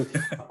there for you. So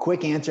a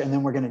quick answer, and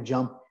then we're going to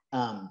jump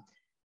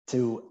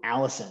to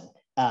Allison.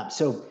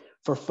 So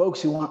for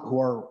folks who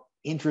are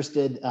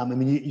interested,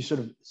 you sort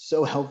of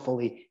so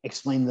helpfully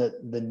explained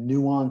the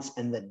nuance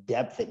and the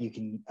depth that you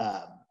can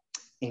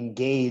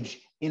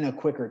engage in a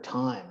quicker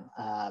time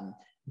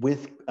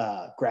with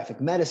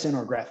graphic medicine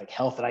or graphic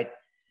health. And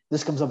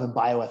this comes up in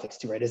bioethics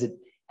too, right? Is it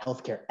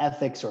healthcare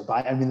ethics or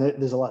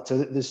there's a lot. So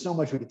there's so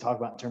much we could talk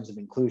about in terms of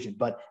inclusion,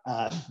 but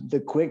the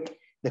quick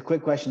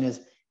question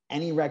is,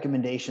 any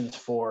recommendations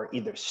for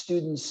either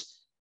students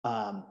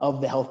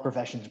of the health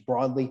professions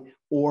broadly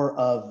or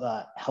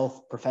of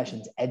health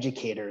professions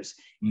educators,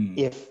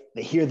 if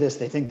they hear this,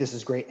 they think this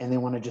is great, and they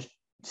want to just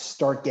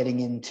start getting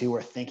into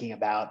or thinking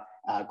about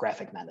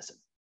graphic medicine?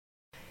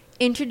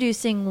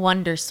 Introducing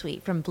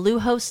Wondersuite from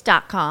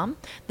Bluehost.com,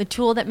 the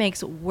tool that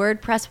makes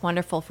WordPress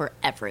wonderful for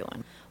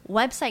everyone.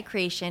 Website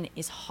creation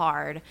is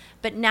hard,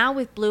 but now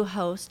with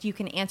Bluehost, you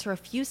can answer a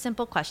few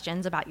simple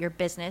questions about your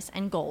business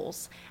and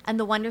goals, and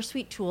the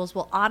Wondersuite tools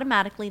will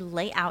automatically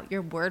lay out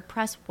your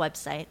WordPress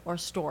website or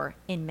store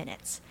in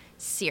minutes.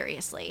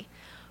 Seriously.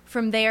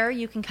 From there,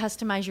 you can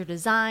customize your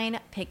design,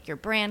 pick your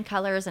brand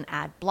colors, and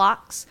add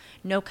blocks.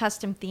 No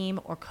custom theme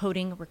or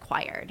coding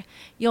required.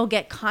 You'll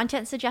get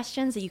content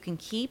suggestions that you can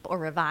keep or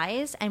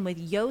revise, and with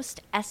Yoast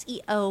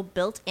SEO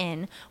built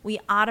in,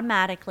 we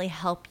automatically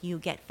help you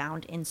get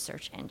found in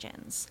search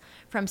engines.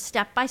 From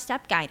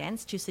step-by-step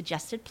guidance to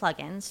suggested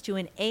plugins to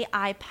an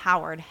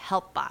AI-powered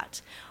help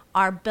bot,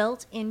 our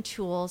built-in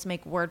tools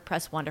make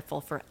WordPress wonderful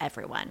for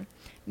everyone.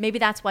 Maybe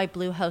that's why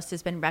Bluehost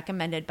has been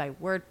recommended by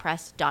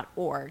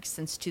WordPress.org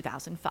since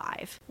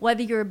 2005.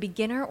 Whether you're a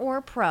beginner or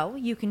a pro,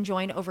 you can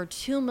join over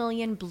 2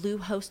 million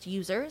Bluehost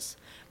users.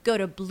 Go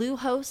to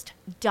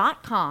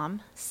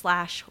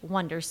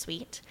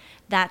bluehost.com/wondersuite.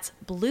 That's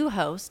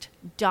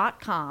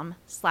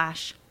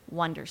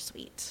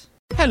bluehost.com/wondersuite.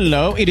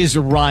 Hello, it is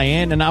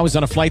Ryan, and I was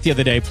on a flight the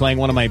other day playing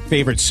one of my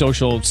favorite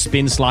social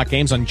spin slot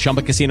games on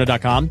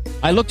ChumbaCasino.com.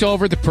 I looked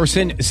over at the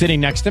person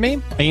sitting next to me,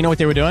 and you know what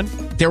they were doing?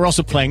 They were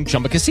also playing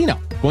Chumba Casino.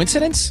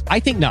 Coincidence?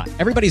 I think not.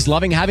 Everybody's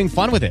loving having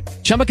fun with it.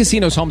 Chumba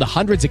Casino is home to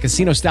hundreds of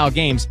casino-style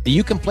games that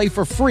you can play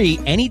for free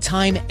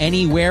anytime,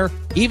 anywhere,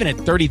 even at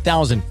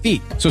 30,000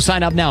 feet. So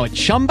sign up now at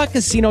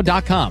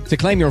ChumbaCasino.com to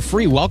claim your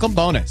free welcome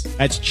bonus.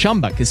 That's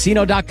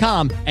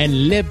ChumbaCasino.com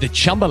and live the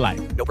Chumba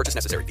life. No purchase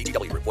necessary.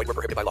 VGW. Void where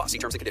prohibited by law. See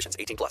terms and conditions.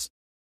 18+.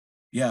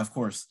 Yeah, of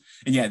course.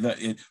 And yeah,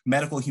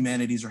 medical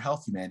humanities or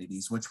health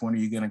humanities, which one are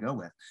you going to go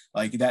with?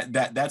 Like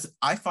that's,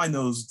 I find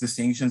those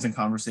distinctions and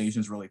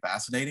conversations really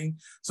fascinating.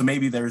 So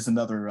maybe there's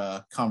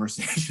another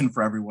conversation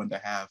for everyone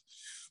to have.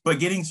 But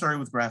getting started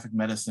with graphic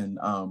medicine,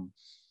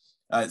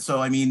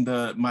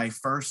 my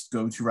first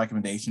go-to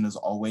recommendation is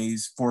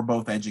always for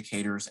both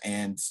educators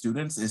and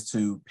students is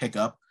to pick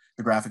up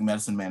the Graphic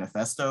Medicine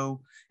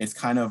Manifesto. It's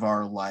kind of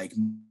our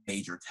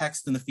major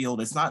text in the field.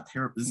 It's not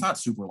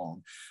super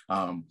long,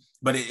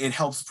 but it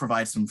helps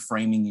provide some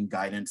framing and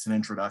guidance and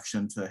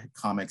introduction to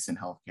comics and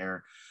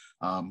healthcare.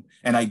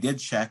 And I did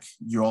check,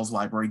 your all's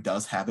library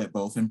does have it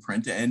both in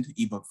print and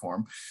ebook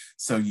form,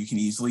 so you can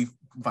easily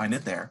find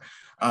it there.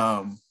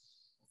 And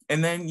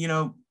then,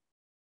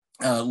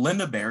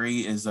 Lynda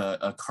Barry is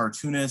a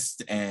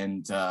cartoonist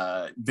and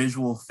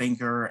visual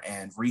thinker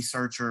and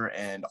researcher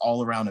and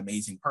all-around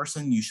amazing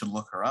person. You should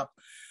look her up.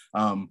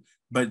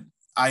 But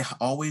I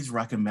always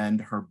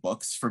recommend her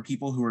books for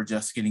people who are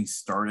just getting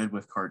started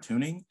with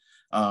cartooning.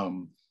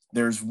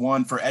 There's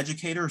one for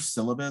educators,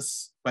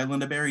 Syllabus by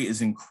Lynda Barry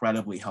is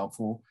incredibly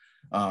helpful.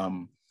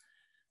 Sorry,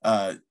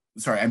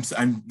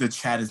 the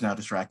chat is now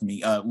distracting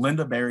me.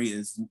 Lynda Barry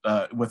is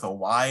with a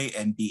Y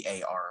and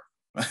BAR.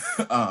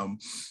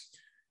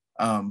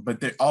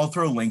 But I'll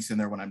throw links in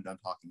there when I'm done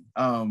talking.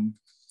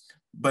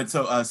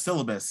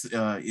 Syllabus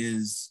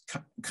is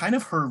kind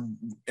of her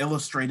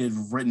illustrated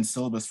written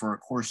syllabus for a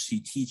course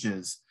she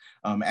teaches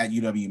at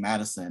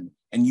UW-Madison.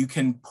 And you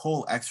can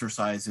pull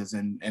exercises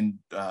and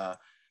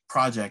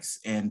projects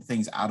and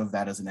things out of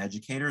that as an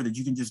educator that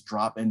you can just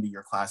drop into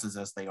your classes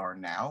as they are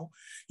now.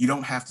 You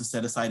don't have to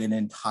set aside an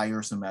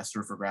entire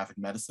semester for graphic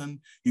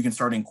medicine. You can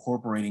start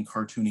incorporating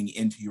cartooning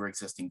into your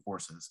existing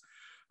courses.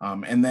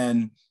 And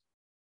then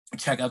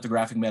check out the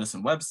graphic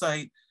medicine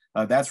website.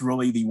 that's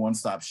really the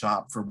one-stop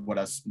shop for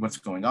what's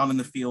going on in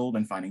the field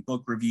and finding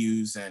book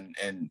reviews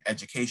and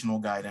educational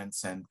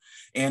guidance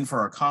and for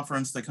our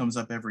conference that comes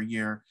up every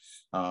year.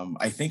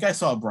 I think I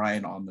saw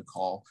Brian on the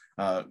call.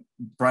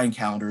 Brian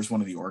Callender is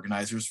one of the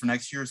organizers for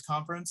next year's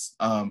conference.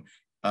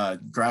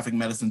 Graphic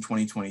Medicine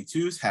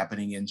 2022 is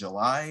happening in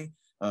July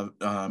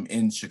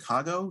in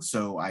Chicago.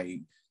 So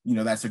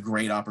that's a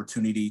great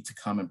opportunity to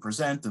come and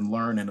present and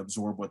learn and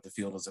absorb what the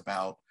field is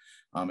about.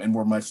 And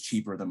we're much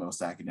cheaper than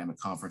most academic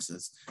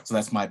conferences. So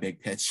that's my big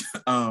pitch.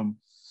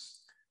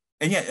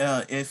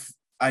 If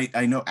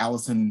I know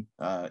Allison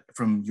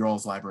from your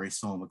all's library is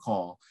still on the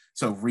call.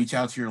 So reach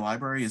out to your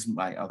library is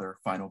my other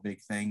final big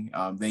thing.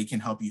 They can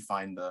help you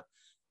find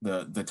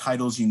the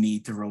titles you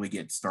need to really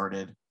get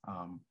started.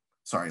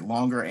 Sorry,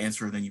 longer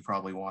answer than you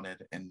probably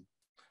wanted. And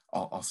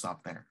I'll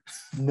stop there.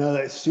 No,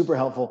 that's super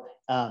helpful.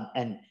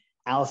 And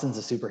Allison's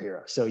a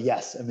superhero. So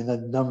yes, I mean, the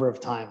number of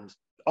times,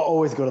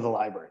 always go to the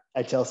library.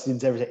 I tell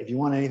students every day, if you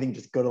want anything,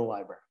 just go to the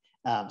library.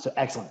 So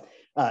excellent.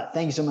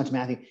 Thank you so much,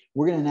 Matthew.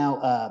 We're going to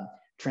now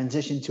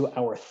transition to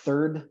our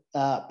third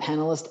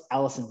panelist,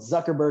 Allison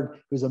Zuckerberg,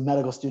 who's a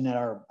medical student at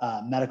our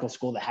medical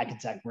school, the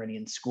Hackensack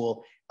Meridian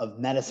School of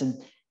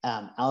Medicine.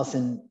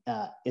 Allison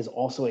is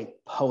also a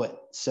poet.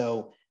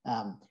 So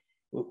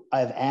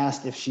I've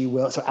asked if she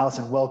will. So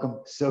Allison, welcome.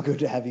 So good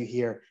to have you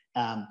here.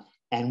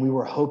 And we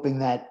were hoping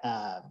that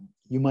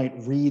you might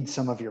read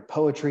some of your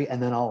poetry,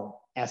 and then I'll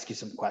ask you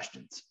some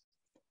questions.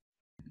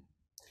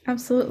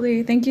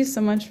 Absolutely. Thank you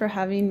so much for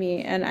having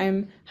me. And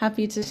I'm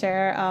happy to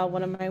share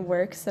one of my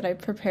works that I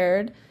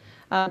prepared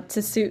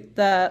to suit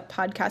the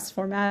podcast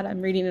format.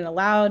 I'm reading it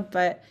aloud,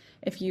 but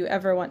if you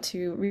ever want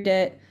to read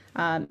it,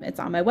 it's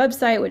on my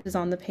website, which is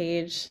on the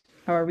page,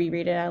 or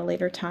reread it at a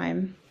later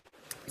time.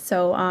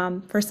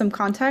 So for some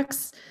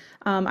context,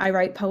 I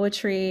write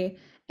poetry,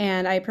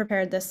 and I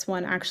prepared this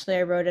one. Actually,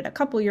 I wrote it a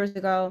couple years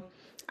ago.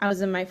 I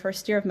was in my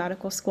first year of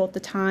medical school at the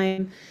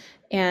time,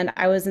 and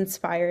I was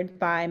inspired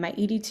by my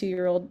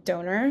 82-year-old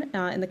donor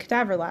in the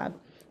cadaver lab.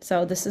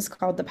 So this is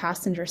called The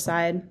Passenger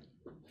Side.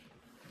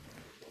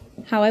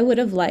 How I would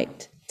have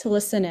liked to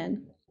listen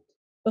in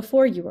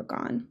before you were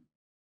gone,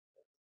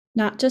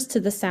 not just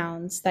to the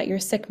sounds that your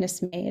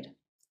sickness made,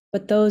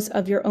 but those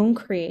of your own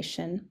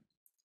creation,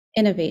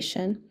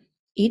 innovation.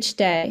 Each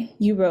day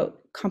you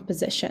wrote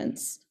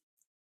compositions,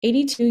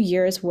 82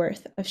 years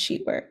worth of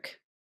sheet work.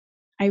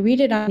 I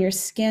read it on your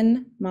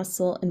skin,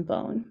 muscle, and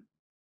bone.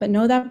 But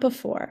know that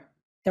before,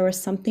 there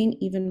was something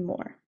even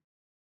more,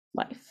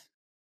 life.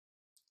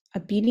 A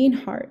beating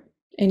heart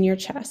in your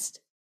chest,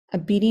 a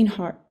beating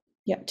heart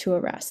yet to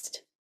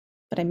arrest.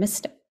 But I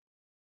missed it.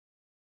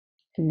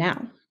 And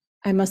now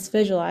I must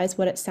visualize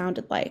what it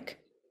sounded like.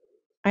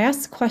 I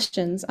asked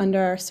questions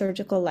under our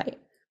surgical light,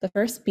 the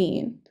first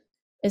being,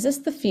 is this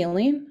the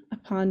feeling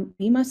upon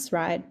we must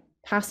ride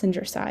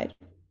passenger side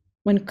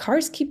when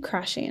cars keep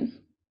crashing?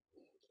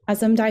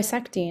 As I'm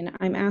dissecting,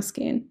 I'm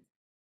asking,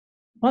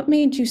 what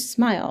made you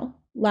smile,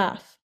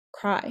 laugh,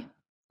 cry,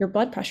 your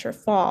blood pressure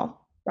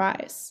fall,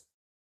 rise?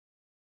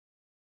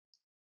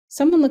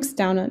 Someone looks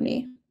down on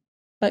me,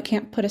 but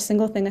can't put a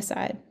single thing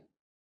aside.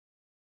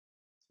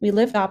 We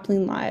live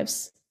doppling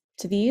lives.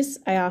 To these,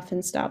 I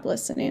often stop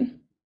listening.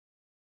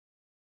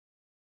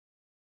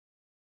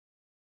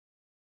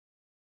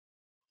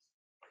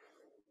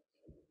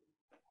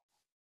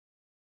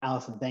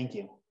 Allison, thank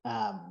you.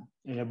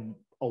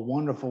 A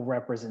wonderful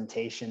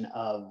representation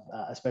of,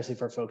 especially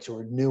for folks who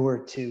are newer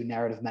to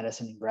narrative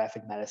medicine and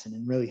graphic medicine,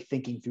 and really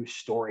thinking through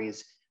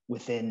stories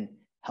within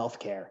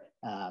healthcare.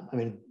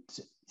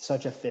 It's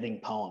such a fitting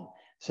poem.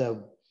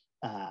 So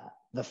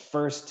the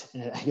first,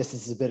 and I guess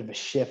this is a bit of a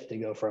shift to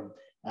go from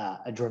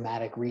a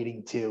dramatic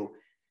reading to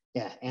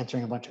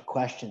answering a bunch of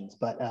questions,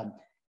 but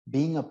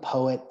being a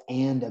poet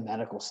and a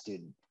medical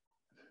student,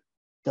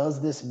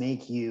 does this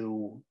make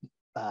you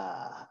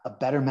a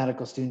better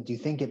medical student? Do you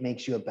think it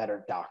makes you a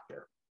better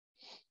doctor?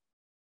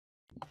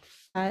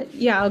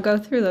 Yeah, I'll go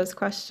through those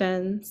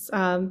questions.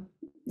 Being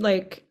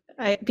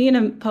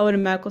a poet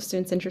and medical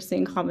student is an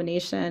interesting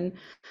combination.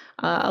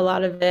 A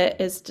lot of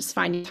it is just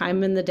finding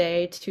time in the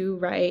day to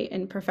write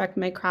and perfect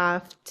my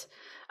craft.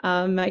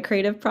 My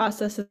creative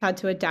process has had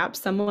to adapt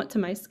somewhat to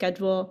my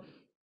schedule,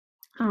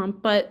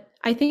 but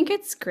I think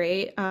it's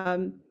great.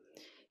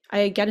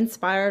 I get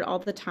inspired all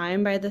the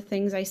time by the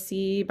things I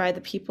see, by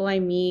the people I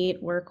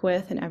meet, work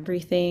with, and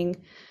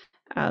everything.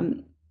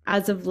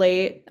 As of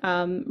late,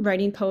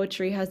 writing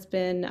poetry has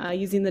been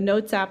using the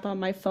Notes app on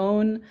my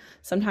phone.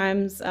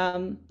 Sometimes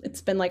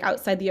it's been like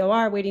outside the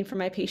OR waiting for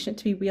my patient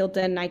to be wheeled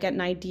in, and I get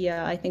an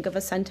idea. I think of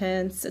a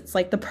sentence. It's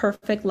like the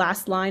perfect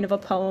last line of a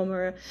poem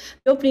or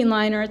the opening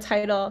line or a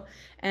title,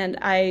 and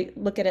I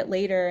look at it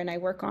later and I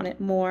work on it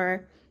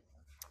more.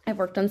 I've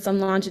worked on some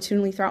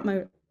longitudinally throughout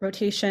my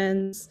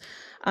rotations.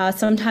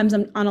 Sometimes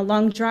I'm on a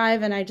long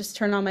drive and I just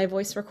turn on my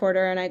voice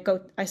recorder and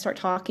I start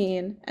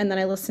talking, and then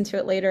I listen to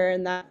it later,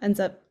 and that ends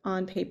up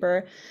on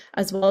paper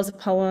as well as a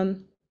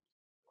poem.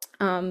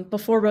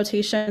 Before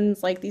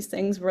rotations, like these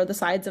things were the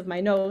sides of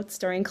my notes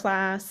during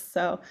class.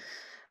 So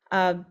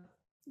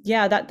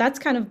yeah, that's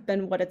kind of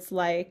been what it's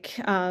like.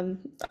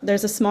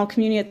 There's a small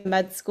community at the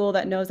med school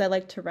that knows I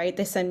like to write.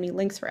 They send me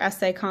links for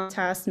essay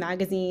contests,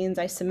 magazines.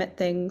 I submit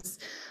things,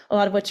 a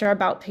lot of which are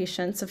about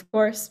patients, of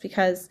course,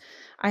 because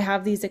I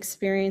have these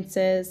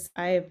experiences.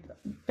 I've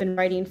been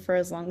writing for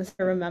as long as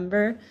I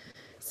remember.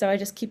 So I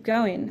just keep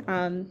going.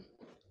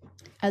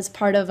 As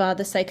part of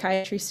the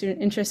psychiatry student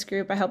interest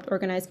group, I helped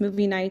organize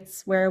movie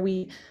nights where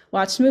we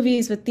watched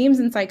movies with themes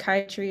in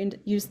psychiatry and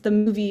used the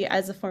movie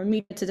as a form of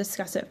media to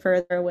discuss it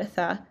further with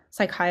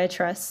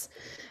psychiatrists.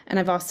 And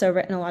I've also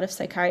written a lot of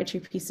psychiatry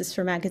pieces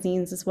for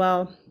magazines as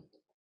well.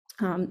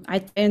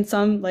 And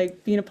some,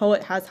 like being a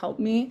poet has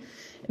helped me.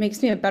 It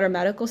makes me a better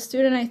medical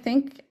student, I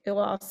think. It will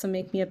also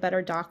make me a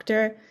better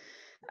doctor.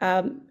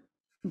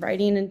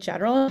 Writing in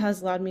general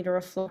has allowed me to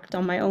reflect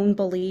on my own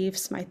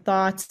beliefs, my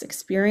thoughts,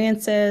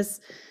 experiences,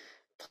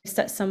 placed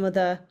at some of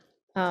the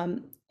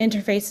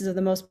interfaces of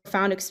the most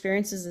profound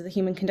experiences of the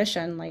human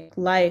condition, like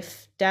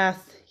life,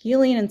 death,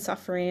 healing, and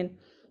suffering,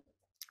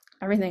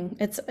 everything.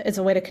 It's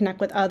a way to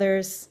connect with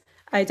others.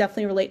 I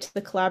definitely relate to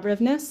the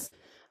collaborativeness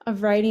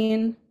of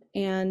writing,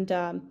 and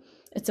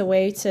it's a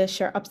way to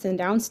share ups and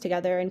downs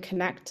together and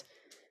connect.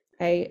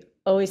 I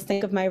always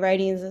think of my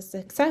writing as a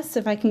success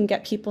if I can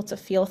get people to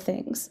feel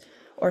things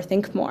or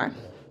think more.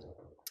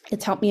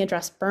 It's helped me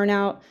address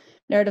burnout.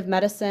 Narrative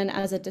medicine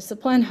as a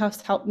discipline has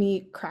helped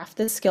me craft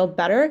this skill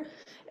better.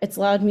 It's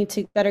allowed me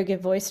to better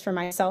give voice for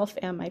myself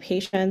and my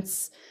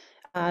patients.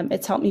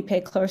 It's helped me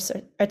pay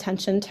closer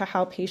attention to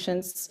how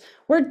patients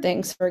word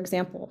things, for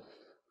example.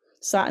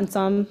 So that in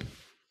some,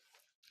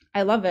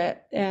 I love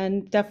it,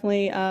 and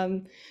definitely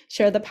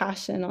share the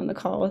passion on the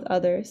call with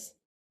others.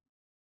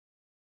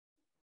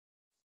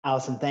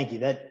 Allison, thank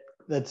you.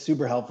 That's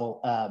super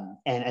helpful.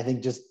 And I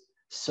think just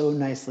so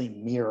nicely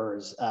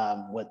mirrors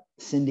what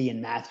Cindy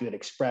and Matthew had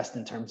expressed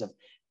in terms of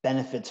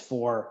benefits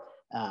for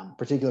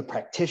particular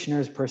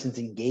practitioners, persons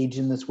engaged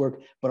in this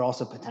work, but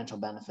also potential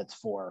benefits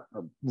or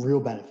real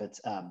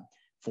benefits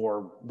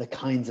for the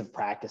kinds of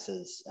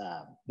practices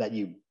that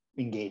you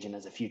engage in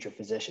as a future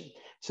physician.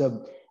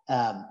 So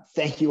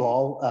thank you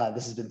all.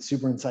 This has been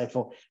super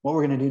insightful. What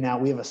we're going to do now,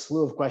 we have a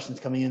slew of questions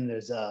coming in.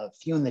 There's a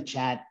few in the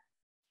chat.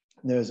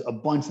 There's a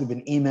bunch that have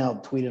been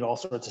emailed, tweeted, all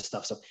sorts of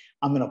stuff. So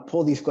I'm going to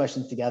pull these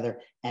questions together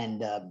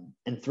and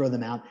throw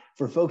them out.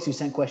 For folks who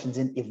sent questions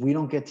in, if we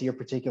don't get to your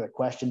particular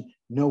question,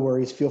 no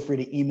worries. Feel free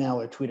to email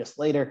or tweet us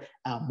later.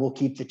 We'll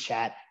keep the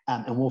chat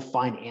and we'll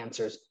find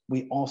answers.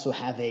 We also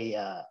have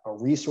a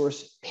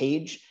resource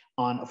page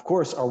on, of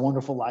course, our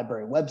wonderful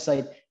library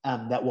website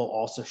that will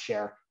also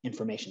share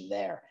information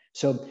there.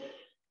 So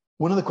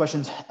one of the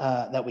questions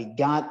that we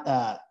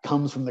got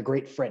comes from the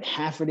great Fred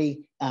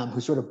Hafferty, who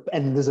sort of,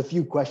 and there's a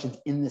few questions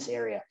in this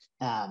area.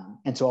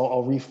 And so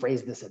I'll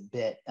rephrase this a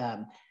bit.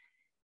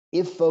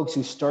 If folks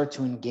who start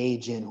to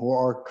engage in, who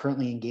are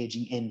currently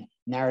engaging in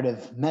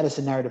narrative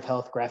medicine, narrative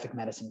health, graphic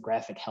medicine,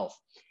 graphic health,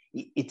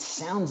 it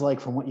sounds like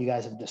from what you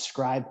guys have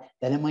described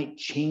that it might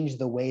change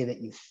the way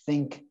that you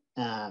think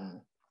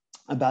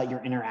about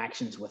your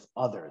interactions with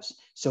others.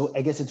 So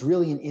I guess it's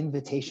really an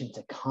invitation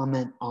to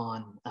comment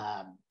on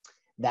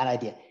that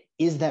idea.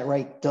 Is that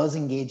right? Does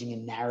engaging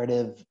in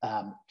narrative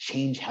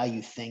change how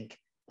you think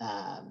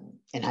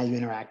and how you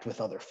interact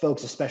with other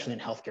folks, especially in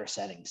healthcare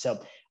settings?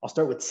 So I'll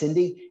start with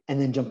Cindy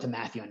and then jump to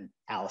Matthew and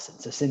Allison.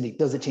 So Cindy,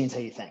 does it change how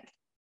you think?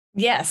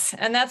 Yes,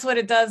 and that's what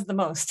it does the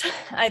most,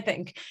 I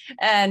think.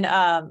 And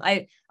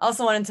I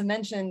also wanted to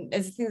mention,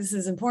 I think this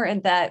is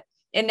important, that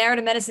in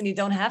narrative medicine, you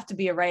don't have to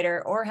be a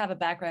writer or have a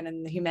background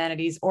in the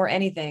humanities or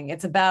anything.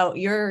 It's about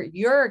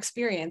your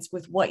experience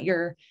with what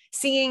you're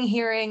seeing,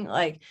 hearing.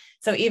 Like,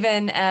 so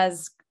even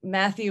as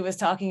Matthew was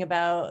talking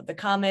about the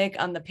comic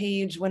on the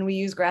page, when we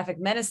use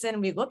graphic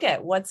medicine, we look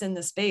at what's in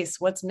the space,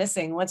 what's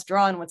missing, what's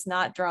drawn, what's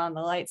not drawn,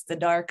 the lights, the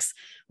darks,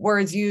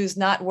 words used,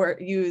 not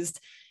used.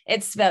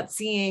 It's about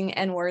seeing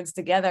and words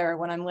together.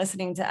 When I'm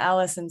listening to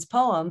Allison's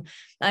poem,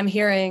 I'm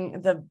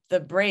hearing the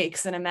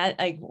breaks and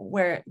like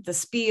where the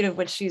speed of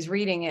which she's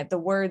reading it, the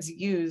words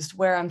used,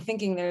 where I'm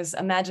thinking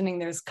imagining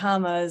there's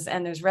commas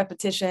and there's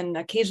repetition,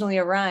 occasionally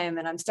a rhyme.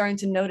 And I'm starting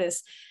to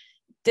notice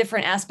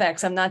different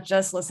aspects. I'm not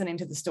just listening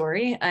to the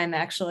story. I'm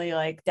actually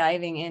like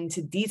diving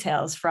into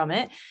details from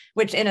it,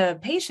 which in a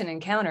patient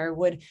encounter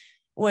would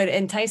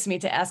entice me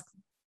to ask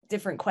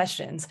different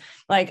questions.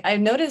 Like I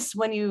noticed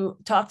when you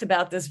talked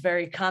about this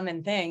very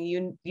common thing,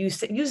 you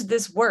use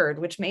this word,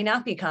 which may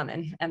not be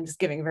common. I'm just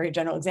giving a very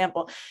general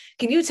example.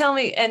 Can you tell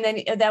me? And then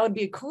that would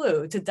be a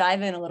clue to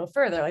dive in a little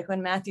further. Like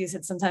when Matthew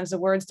said, sometimes the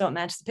words don't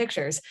match the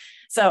pictures.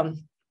 So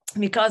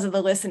because of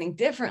the listening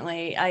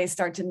differently, I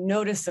start to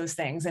notice those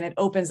things and it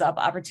opens up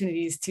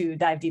opportunities to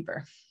dive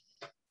deeper.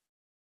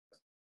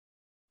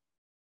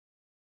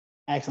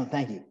 Excellent,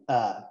 thank you.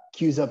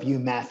 Cues up you,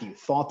 Matthew.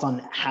 Thoughts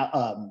on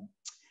how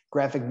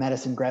graphic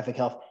medicine, graphic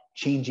health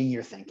changing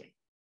your thinking?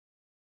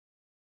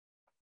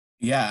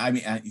 Yeah, I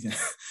mean,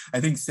 I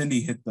think Cindy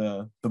hit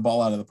the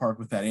ball out of the park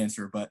with that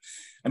answer. But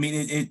I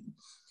mean,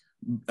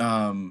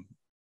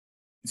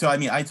 so I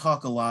mean, I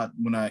talk a lot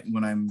when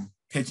I'm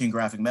pitching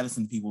graphic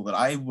medicine to people that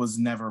I was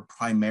never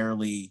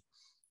primarily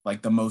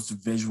like the most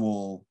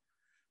visual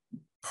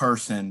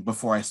person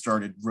before I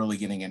started really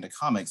getting into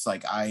comics.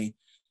 Like I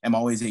am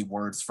always a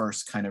words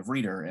first kind of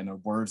reader and a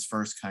words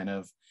first kind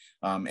of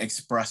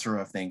expresser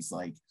of things.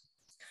 Like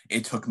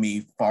it took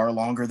me far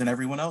longer than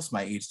everyone else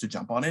my age to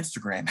jump on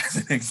Instagram as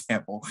an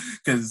example,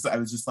 because I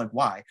was just like,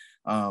 why?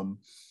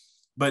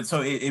 But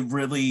so it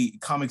really,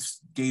 comics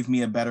gave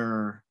me a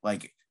better,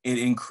 like, it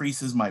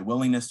increases my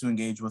willingness to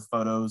engage with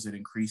photos. It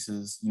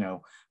increases, you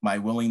know, my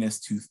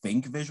willingness to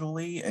think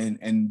visually,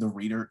 and the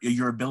reader,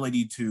 your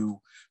ability to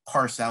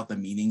parse out the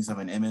meanings of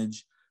an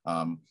image.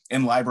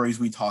 In libraries,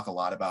 we talk a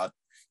lot about,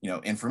 you know,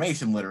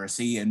 information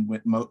literacy, and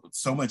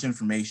so much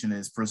information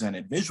is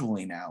presented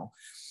visually now,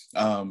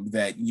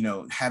 that, you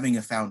know, having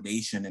a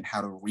foundation in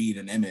how to read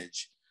an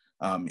image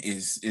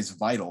is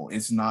vital.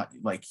 It's not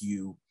like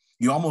you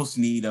almost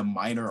need a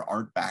minor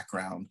art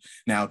background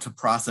now to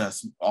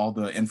process all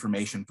the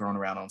information thrown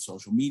around on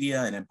social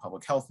media and in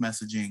public health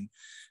messaging.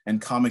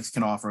 And comics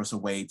can offer us a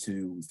way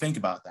to think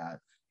about that,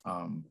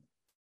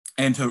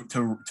 and to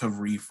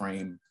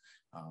reframe.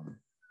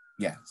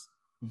 Yes.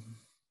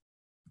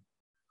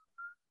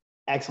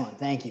 Excellent,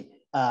 thank you.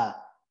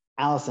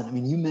 Allison, I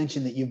mean, you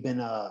mentioned that you've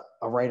been a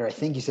writer, I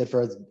think you said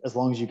for as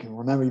long as you can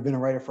remember, you've been a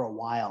writer for a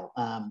while.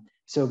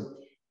 So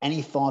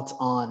any thoughts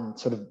on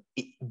sort of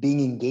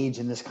being engaged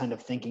in this kind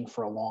of thinking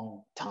for a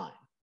long time?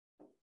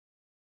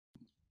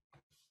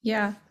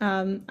 Yeah,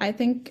 I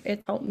think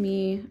it helped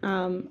me.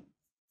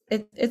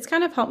 It's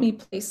kind of helped me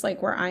place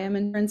like where I am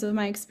in terms of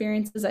my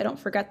experiences. I don't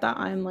forget that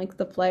I'm like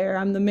the player,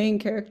 I'm the main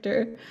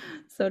character,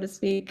 so to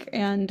speak.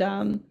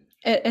 And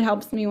it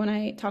helps me when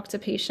I talk to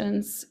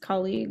patients,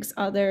 colleagues,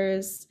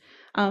 others,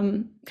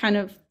 kind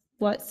of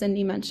what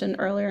Cindy mentioned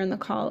earlier in the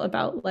call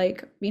about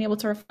like being able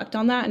to reflect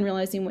on that and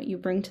realizing what you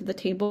bring to the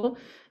table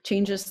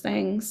changes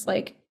things.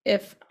 Like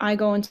if I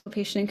go into a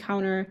patient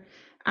encounter,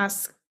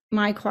 ask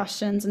my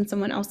questions, and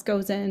someone else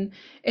goes in,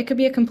 it could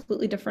be a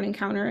completely different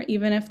encounter,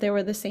 even if they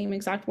were the same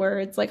exact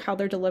words, like how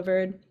they're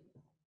delivered.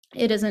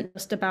 It isn't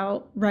just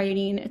about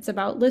writing, it's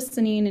about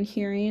listening and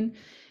hearing.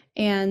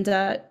 And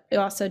you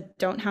also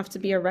don't have to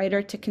be a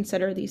writer to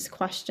consider these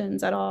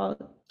questions at all.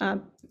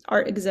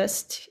 Art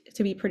exists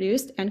to be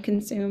produced and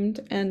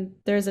consumed, and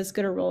there's as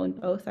good a role in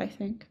both, I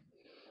think.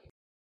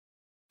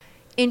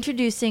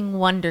 Introducing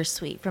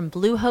Wondersuite from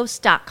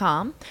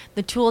Bluehost.com,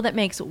 the tool that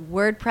makes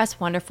WordPress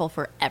wonderful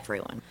for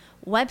everyone.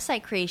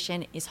 Website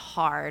creation is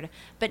hard,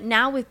 but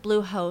now with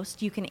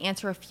Bluehost, you can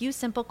answer a few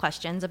simple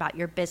questions about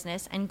your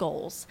business and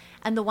goals,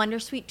 and the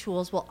Wondersuite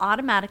tools will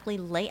automatically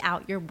lay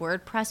out your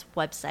WordPress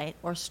website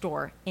or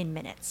store in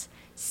minutes.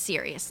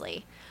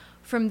 Seriously.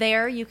 From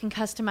there, you can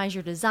customize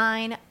your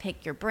design,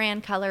 pick your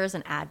brand colors,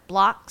 and add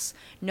blocks.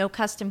 No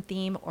custom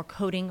theme or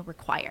coding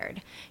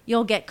required.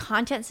 You'll get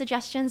content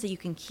suggestions that you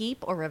can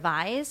keep or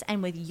revise,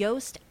 and with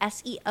Yoast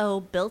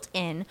SEO built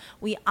in,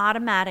 we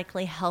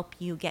automatically help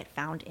you get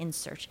found in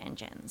search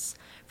engines.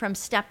 From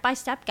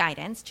step-by-step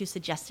guidance to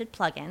suggested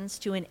plugins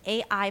to an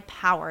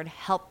AI-powered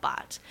help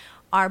bot,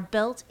 our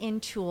built-in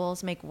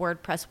tools make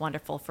WordPress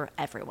wonderful for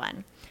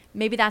everyone.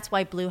 Maybe that's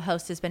why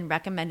Bluehost has been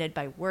recommended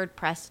by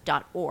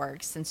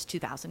WordPress.org since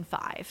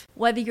 2005.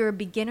 Whether you're a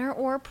beginner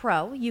or a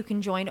pro, you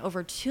can join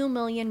over 2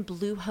 million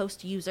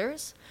Bluehost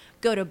users.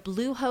 Go to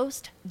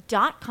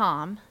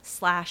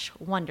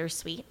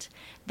bluehost.com/Wondersuite.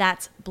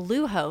 That's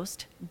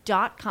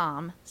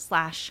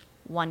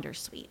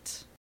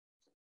bluehost.com/Wondersuite.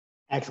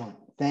 Excellent.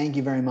 Thank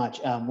you very much.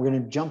 We're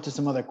going to jump to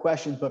some other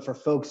questions, but for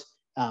folks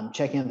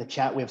checking out the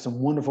chat, we have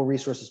some wonderful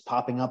resources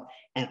popping up,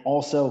 and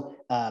also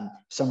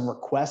some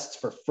requests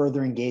for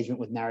further engagement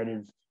with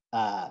narrative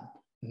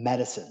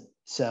medicine.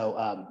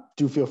 So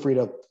do feel free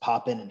to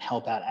pop in and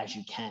help out as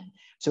you can.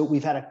 So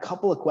we've had a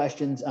couple of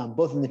questions,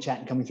 both in the chat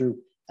and coming through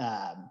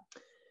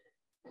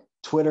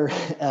Twitter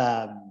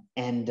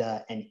and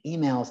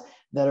emails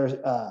that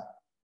are,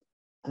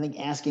 I think,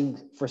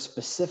 asking for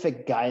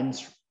specific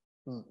guidance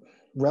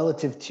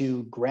relative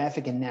to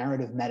graphic and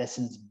narrative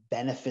medicine's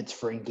benefits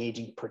for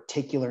engaging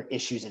particular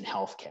issues in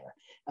healthcare.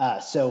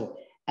 So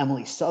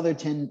Emily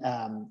Southerton,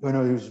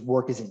 whose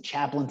work is in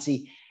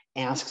chaplaincy,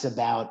 asks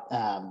about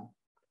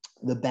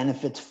the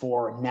benefits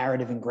for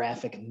narrative and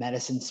graphic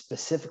medicine,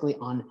 specifically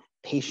on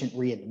patient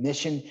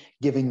readmission,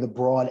 giving the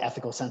broad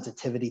ethical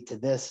sensitivity to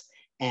this.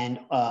 And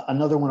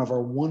another one of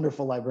our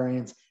wonderful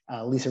librarians,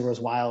 Lisa Rose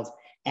Wild,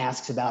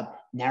 asks about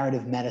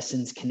narrative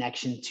medicine's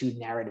connection to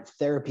narrative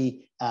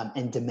therapy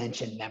and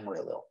dementia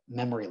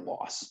memory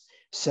loss.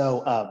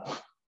 So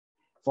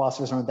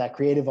philosophers aren't that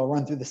creative. I'll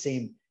run through the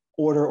same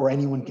order, or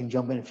anyone can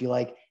jump in if you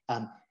like.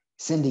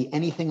 Cindy,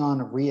 anything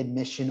on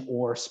readmission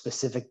or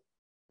specific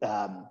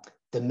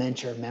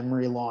dementia or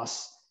memory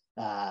loss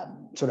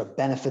sort of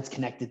benefits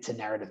connected to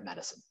narrative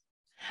medicine?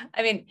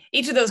 I mean,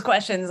 each of those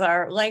questions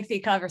are lengthy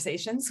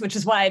conversations, which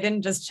is why I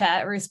didn't just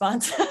chat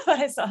response, but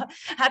I saw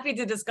happy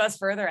to discuss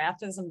further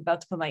after this. I'm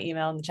about to put my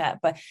email in the chat,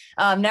 but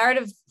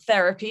narrative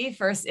therapy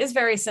first is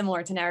very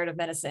similar to narrative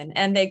medicine,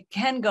 and they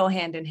can go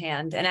hand in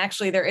hand. And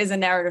actually there is a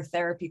narrative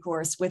therapy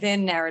course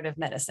within narrative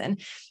medicine,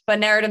 but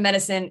narrative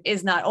medicine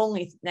is not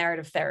only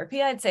narrative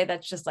therapy. I'd say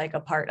that's just like a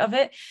part of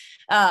it,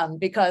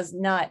 because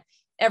not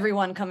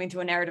everyone coming to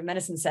a narrative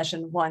medicine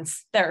session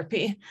wants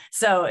therapy.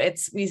 So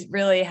we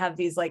really have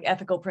these like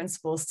ethical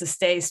principles to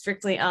stay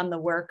strictly on the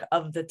work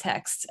of the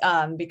text,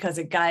 because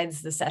it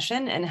guides the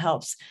session and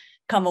helps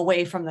come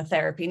away from the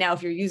therapy. Now,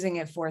 if you're using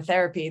it for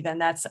therapy, then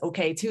that's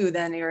okay too.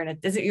 Then you're in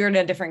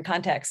a different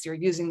context. You're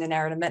using the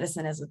narrative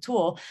medicine as a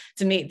tool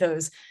to meet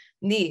those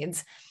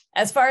needs.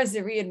 As far as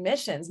the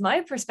readmissions,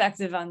 my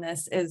perspective on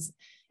this is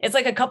it's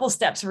like a couple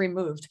steps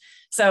removed.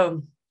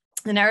 So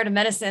the narrative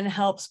medicine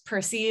helps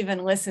perceive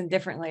and listen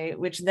differently,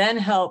 which then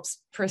helps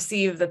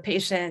perceive the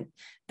patient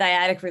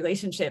dyadic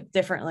relationship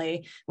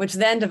differently, which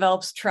then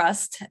develops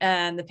trust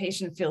and the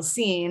patient feels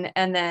seen.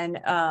 And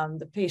then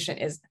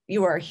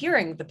you are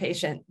hearing the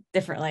patient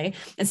differently.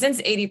 And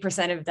since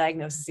 80% of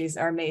diagnoses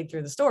are made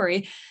through the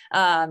story,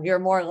 you're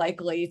more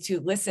likely to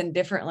listen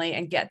differently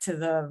and get to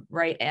the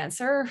right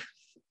answer,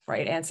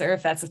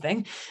 if that's a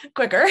thing,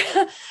 quicker.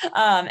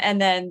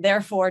 And then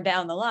therefore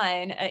down the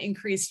line,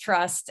 increase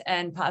trust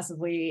and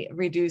possibly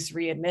reduce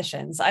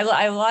readmissions.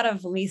 A lot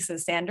of Lisa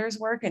Sanders'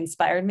 work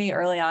inspired me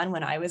early on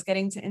when I was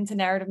getting into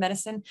narrative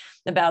medicine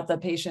about the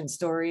patient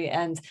story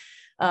and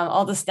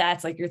all the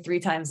stats, like you're 3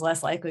 times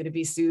less likely to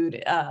be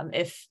sued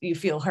if you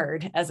feel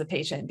heard as a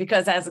patient,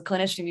 because as a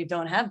clinician, you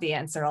don't have the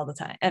answer all the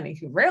time. I mean,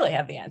 you rarely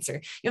have the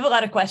answer. You have a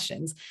lot of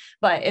questions,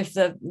 but if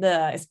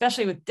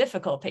especially with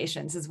difficult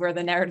patients is where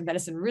the narrative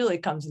medicine really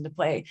comes into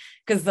play,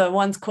 because the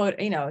ones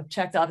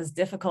checked off as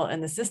difficult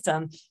in the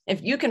system,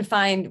 if you can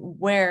find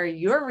where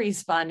you're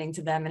responding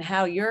to them and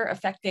how you're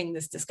affecting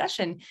this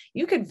discussion,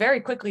 you could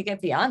very quickly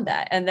get beyond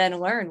that and then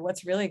learn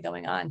what's really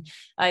going on.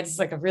 I just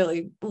like a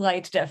really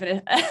light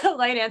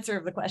answer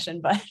of the question,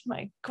 but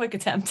my quick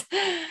attempt.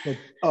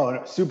 Oh,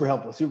 no, super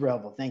helpful.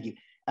 Thank you.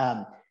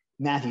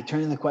 Matthew,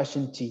 turning the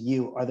question to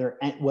you, are there,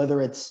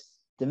 whether it's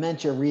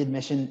dementia,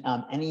 readmission,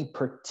 any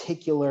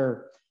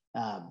particular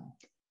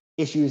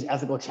issues,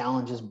 ethical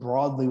challenges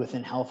broadly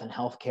within health and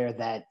healthcare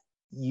that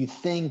you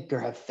think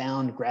or have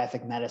found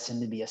graphic medicine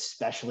to be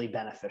especially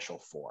beneficial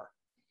for?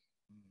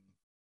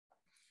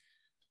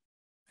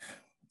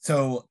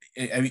 So,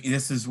 I mean,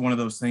 this is one of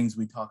those things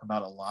we talk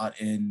about a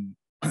lot in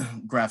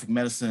graphic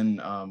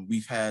medicine.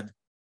 We've had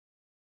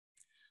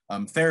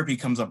therapy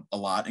comes up a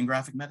lot in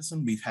graphic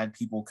medicine. We've had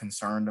people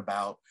concerned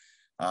about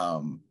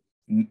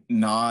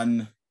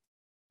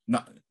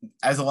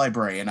as a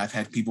librarian, I've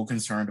had people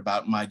concerned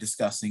about my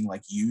discussing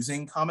like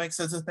using comics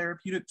as a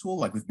therapeutic tool,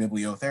 like with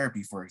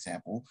bibliotherapy, for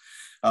example.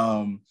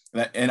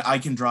 And I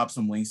can drop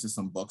some links to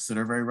some books that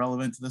are very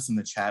relevant to this in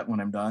the chat when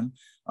I'm done.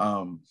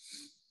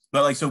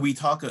 But like, so we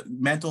talk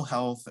mental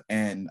health,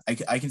 and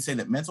I can say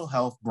that mental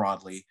health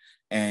broadly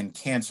and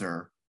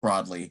cancer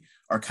broadly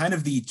are kind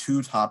of the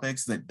 2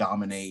 topics that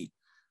dominate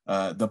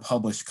the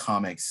published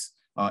comics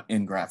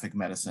in graphic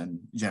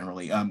medicine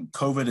generally.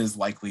 COVID is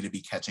likely to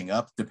be catching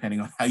up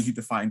depending on how you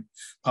define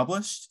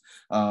published.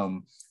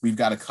 We've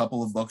got a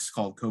couple of books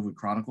called COVID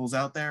Chronicles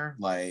out there,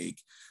 like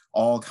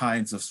all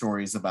kinds of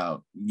stories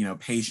about,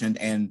 patient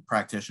and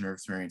practitioner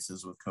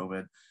experiences with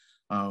COVID.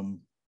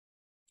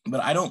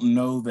 But I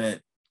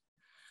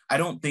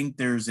don't think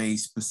there's a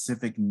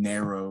specific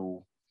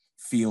narrow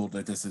field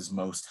that this is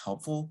most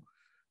helpful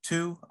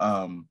to.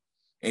 I've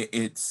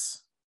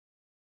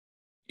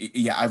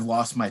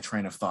lost my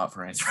train of thought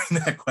for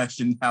answering that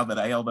question now that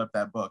I held up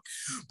that book.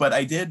 But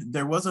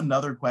there was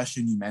another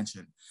question you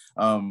mentioned,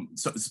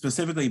 so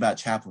specifically about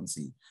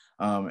chaplaincy.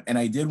 And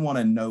I did want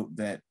to note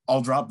that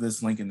I'll drop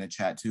this link in the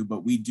chat too,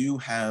 but we do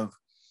have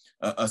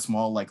a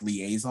small like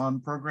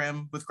liaison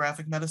program with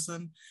graphic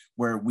medicine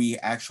where we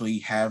actually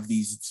have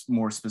these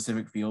more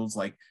specific fields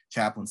like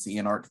chaplaincy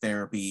and art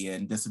therapy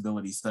and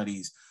disability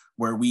studies,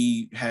 where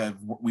we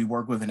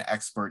work with an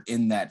expert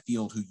in that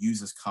field who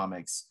uses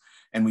comics,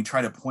 and we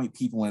try to point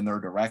people in their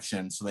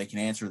direction so they can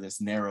answer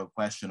this narrow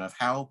question of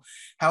how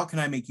can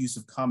I make use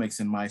of comics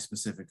in my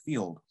specific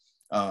field.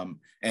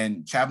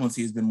 And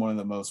chaplaincy has been one of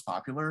the most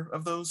popular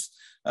of those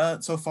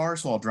so far,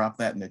 so I'll drop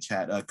that in the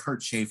chat.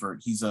 Kurt Schaeffer,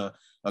 he's a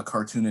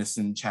cartoonist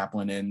and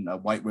chaplain in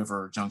White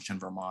River Junction,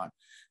 Vermont.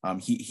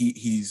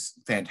 He's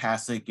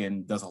fantastic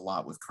and does a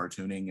lot with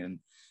cartooning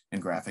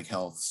and graphic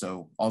health,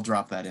 so I'll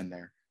drop that in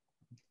there.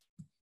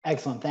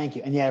 Excellent, thank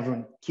you. And yeah,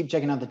 everyone, keep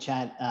checking out the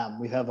chat.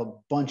 We have a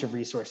bunch of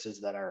resources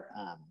that are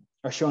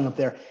showing up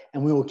there,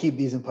 and we will keep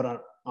these and put on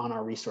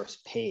our resource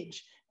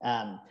page.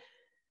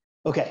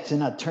 Okay, so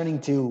now turning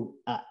to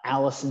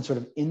Allison, sort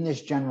of in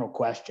this general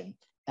question,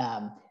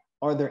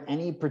 are there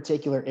any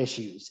particular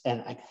issues,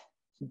 and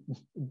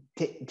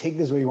take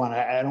this where you want,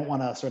 I don't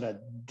want to sort of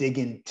dig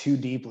in too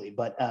deeply,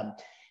 but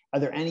are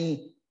there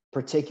any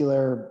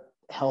particular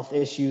health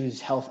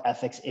issues, health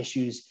ethics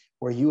issues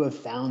where you have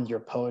found your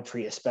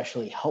poetry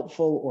especially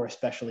helpful or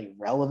especially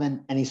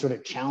relevant? Any sort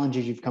of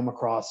challenges you've come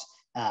across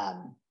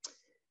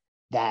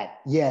that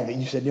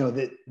you said, no,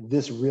 that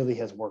this really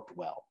has worked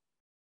well?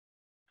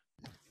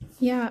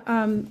 Yeah,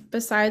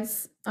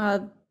 besides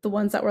the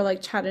ones that were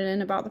like chatted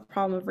in about the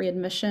problem of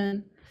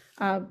readmission,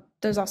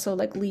 there's also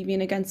like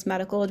leaving against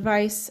medical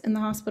advice in the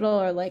hospital,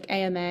 or like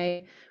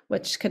AMA,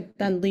 which could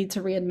then lead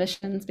to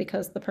readmissions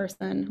because the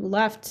person who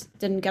left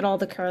didn't get all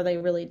the care they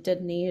really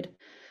did need.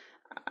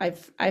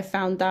 I've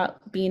found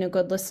that being a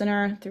good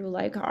listener through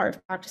like our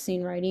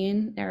practicing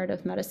writing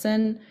narrative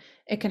medicine,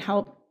 it can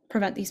help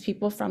prevent these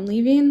people from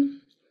leaving.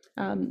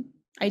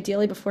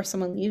 Ideally, before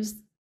someone leaves,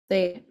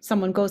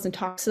 someone goes and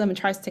talks to them and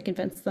tries to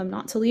convince them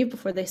not to leave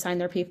before they sign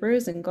their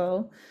papers and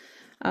go.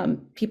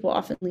 People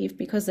often leave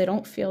because they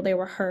don't feel they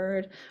were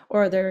heard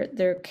or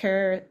their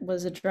care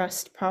was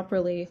addressed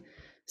properly.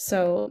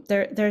 So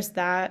there's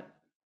that.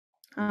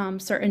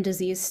 Certain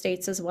disease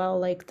states as well,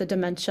 like the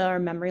dementia or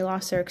memory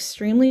loss, are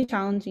extremely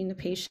challenging to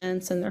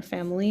patients and their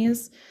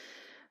families.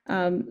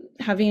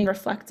 Having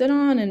reflected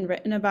on and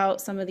written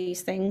about some of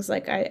these things,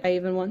 like I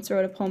even once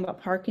wrote a poem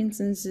about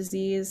Parkinson's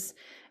disease,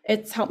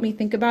 it's helped me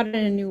think about it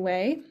in a new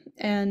way.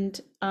 And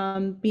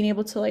being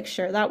able to like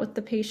share that with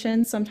the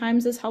patients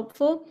sometimes is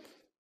helpful.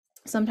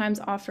 Sometimes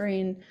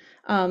offering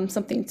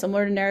something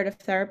similar to narrative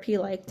therapy,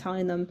 like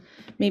telling them,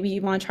 maybe you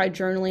want to try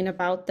journaling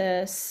about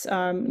this,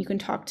 you can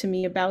talk to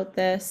me about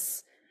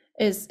this,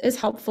 is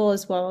helpful,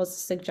 as well as a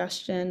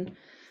suggestion.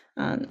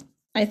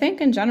 I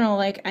think in general,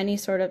 like any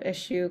sort of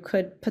issue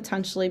could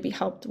potentially be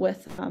helped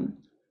with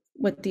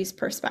these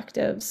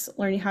perspectives,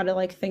 learning how to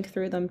like think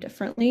through them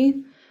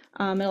differently.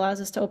 It allows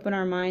us to open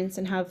our minds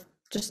and have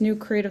just new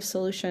creative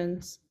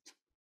solutions.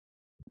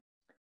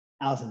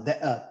 Allison,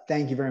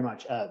 thank you very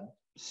much.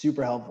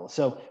 Super helpful.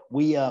 So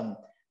we,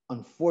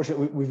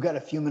 unfortunately, we've got a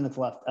few minutes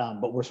left,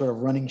 but we're sort of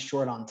running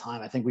short on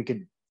time. I think we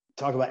could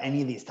talk about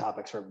any of these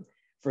topics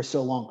for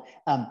so long.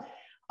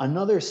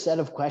 Another set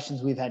of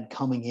questions we've had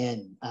coming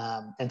in,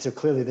 and so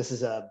clearly this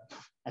is I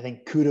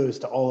think kudos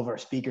to all of our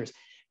speakers.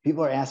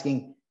 People are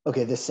asking,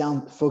 okay,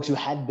 folks who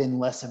had been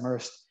less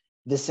immersed,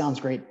 this sounds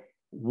great.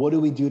 What do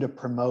we do to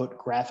promote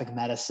graphic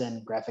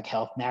medicine, graphic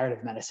health,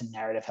 narrative medicine,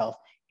 narrative health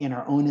in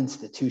our own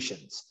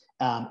institutions,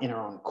 in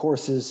our own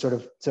courses, sort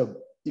of, so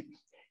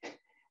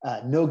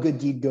no good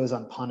deed goes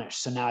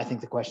unpunished. So now I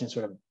think the question is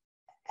sort of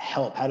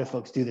how do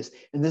folks do this?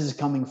 And this is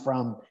coming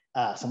from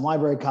some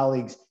library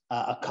colleagues,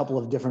 a couple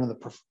of different of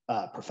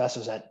the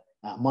professors at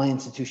my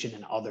institution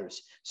and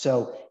others.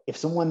 So if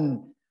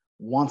someone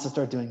wants to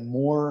start doing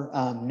more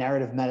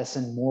narrative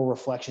medicine, more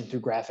reflection through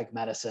graphic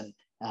medicine,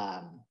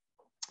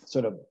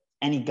 sort of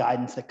any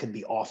guidance that could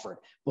be offered.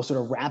 We'll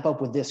sort of wrap up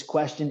with this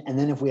question, and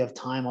then if we have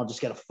time, I'll just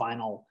get a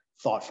final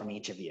thought from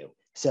each of you.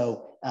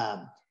 So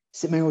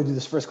maybe we'll do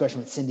this first question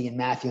with Cindy and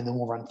Matthew, and then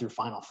we'll run through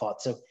final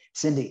thoughts. So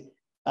Cindy,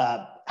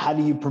 how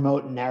do you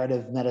promote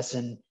narrative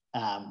medicine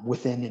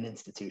within an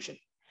institution?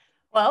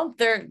 Well,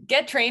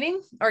 get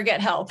training or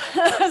get help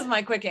is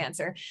my quick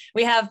answer.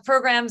 We have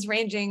programs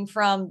ranging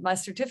from my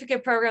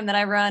certificate program that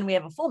I run. We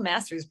have a full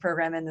master's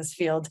program in this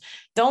field.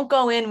 Don't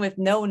go in with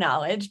no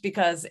knowledge,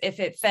 because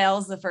if it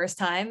fails the first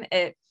time,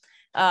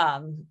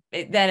 then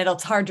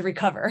it's hard to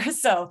recover.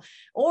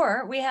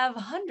 Or we have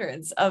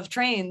hundreds of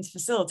trained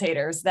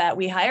facilitators that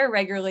we hire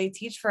regularly,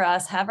 teach for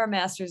us, have our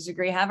master's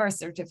degree, have our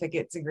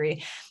certificate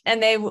degree. And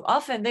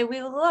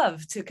we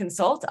love to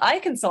consult. I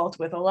consult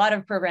with a lot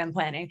of program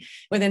planning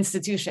with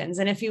institutions.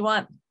 And if you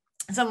want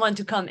someone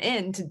to come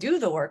in to do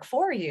the work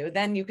for you,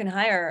 then you can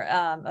hire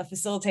a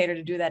facilitator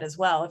to do that as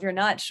well. If you're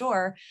not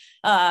sure,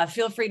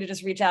 feel free to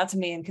just reach out to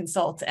me and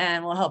consult,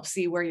 and we'll help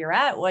see where you're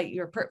at, what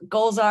your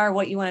goals are,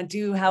 what you want to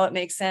do, how it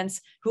makes sense,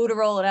 who to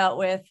roll it out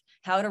with,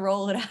 how to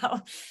roll it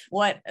out,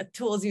 what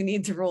tools you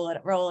need to roll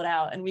it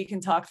out. And we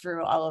can talk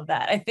through all of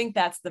that. I think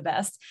that's the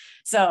best.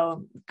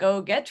 So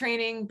go get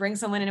training, bring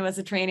someone in who has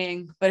a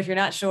training, but if you're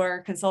not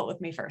sure, consult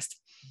with me first.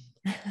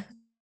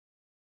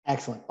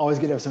 Excellent. Always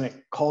good to have somebody.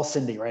 Call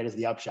Cindy, right, is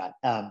the upshot.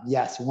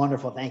 Yes,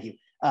 wonderful. Thank you.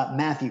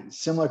 Matthew,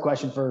 similar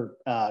question for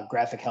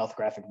graphic health,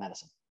 graphic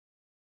medicine.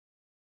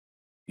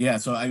 Yeah,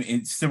 so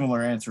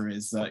similar answer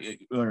is,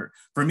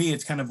 for me,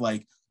 it's kind of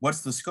like,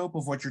 what's the scope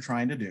of what you're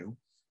trying to do?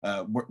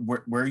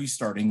 Where are you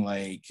starting?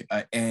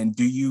 And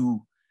do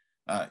you,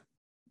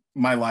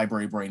 my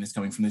library brain is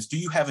coming from this, do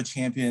you have a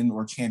champion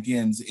or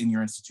champions in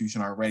your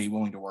institution already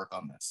willing to work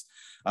on this?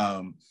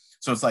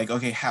 So it's like,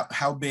 okay,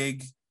 how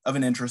big of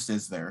an interest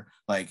is there?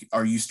 Like,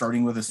 are you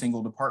starting with a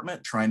single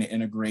department trying to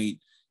integrate,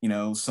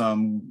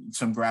 some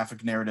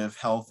graphic narrative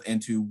health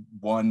into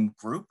one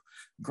group?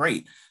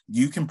 Great.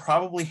 You can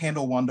probably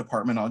handle one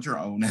department on your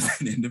own as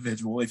an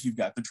individual if you've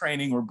got the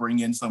training, or bring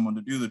in someone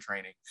to do the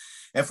training.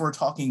 If we're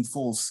talking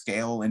full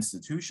scale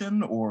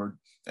institution or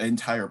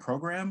entire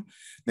program,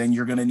 then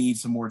you're going to need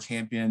some more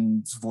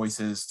champions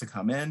voices to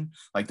come in.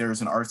 Like,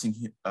 there's an arts and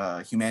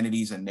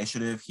humanities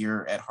initiative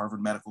here at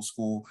Harvard Medical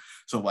School.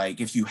 So like,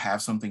 if you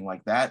have something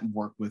like that and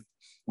work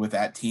with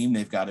that team,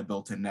 they've got a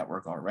built-in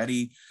network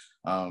already.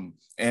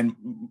 And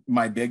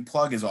my big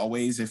plug is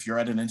always, if you're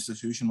at an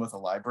institution with a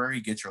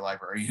library, get your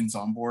librarians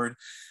on board,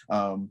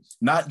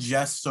 not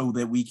just so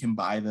that we can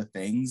buy the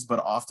things,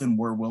 but often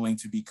we're willing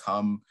to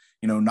become,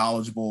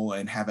 knowledgeable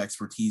and have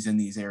expertise in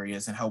these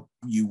areas and help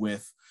you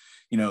with,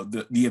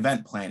 the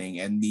event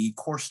planning and the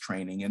course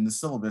training and the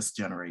syllabus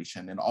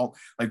generation and all.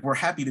 Like, we're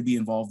happy to be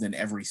involved in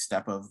every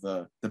step of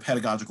the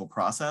pedagogical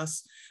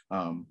process.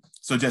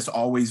 So just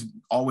always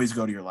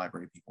go to your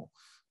library people.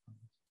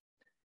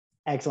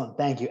 Excellent.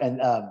 Thank you. And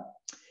a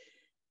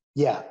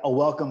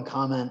welcome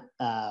comment,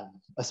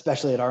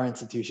 especially at our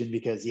institution,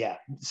 because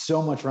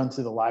so much runs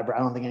through the library.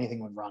 I don't think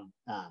anything would run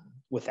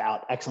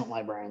without excellent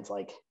librarians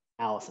like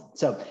Allison.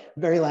 So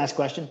very last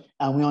question.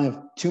 We only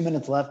have 2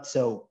 minutes left.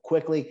 So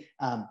quickly,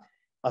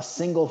 a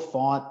single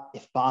thought,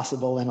 if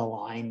possible, in a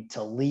line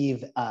to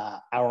leave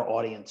our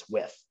audience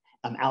with.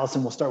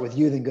 Allison, we'll start with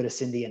you, then go to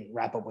Cindy and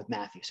wrap up with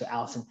Matthew. So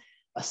Allison,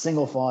 a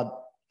single thought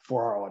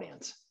for our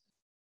audience.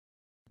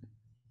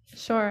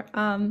 Sure.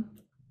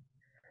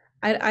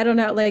 I don't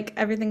know, like,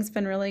 everything's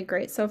been really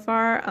great so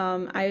far.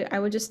 I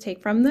would just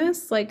take from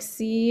this, like,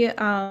 see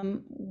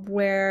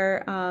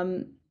where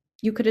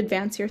you could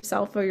advance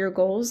yourself or your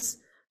goals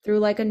through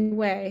like a new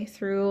way,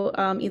 through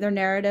either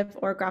narrative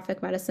or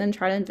graphic medicine.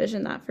 Try to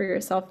envision that for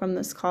yourself from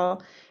this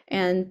call.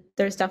 And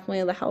there's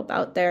definitely the help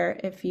out there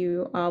if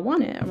you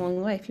want it along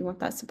the way, if you want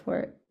that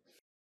support.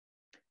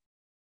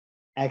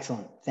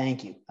 Excellent.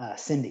 Thank you.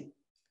 Cindy.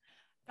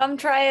 Come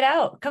try it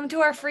out. Come to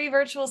our free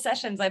virtual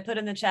sessions I put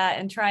in the chat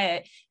and try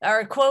it.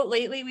 Our quote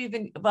lately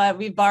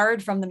we've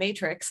borrowed from The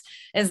Matrix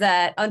is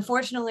that,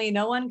 unfortunately,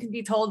 no one can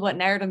be told what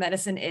narrative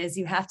medicine is.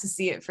 You have to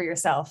see it for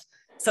yourself.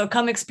 So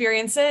come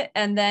experience it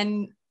and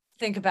then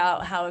think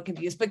about how it can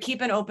be used, but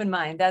keep an open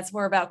mind.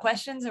 We're about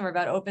questions and we're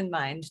about open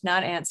mind,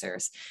 not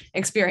answers,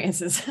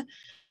 experiences.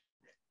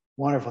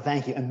 Wonderful.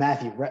 Thank you. And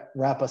Matthew,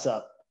 wrap us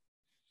up.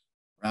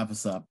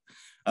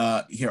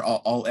 Here,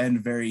 I'll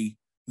end very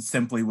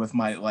simply with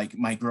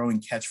my growing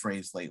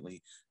catchphrase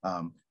lately.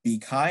 Be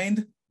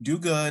kind, do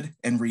good,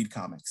 and read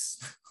comics.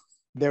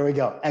 There we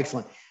go.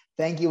 Excellent.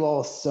 Thank you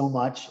all so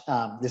much.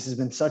 This has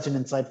been such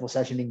an insightful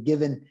session, and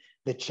given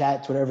the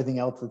chats with everything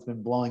else that's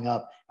been blowing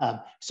up,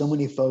 so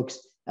many folks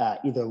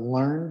either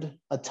learned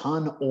a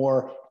ton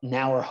or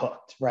now are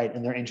hooked, right?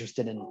 And they're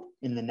interested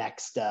in the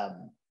next,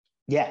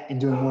 in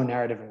doing more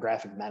narrative and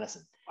graphic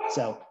medicine.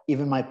 So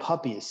even my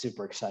puppy is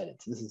super excited.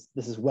 So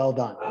this is well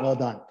done. Well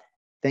done.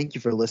 Thank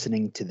you for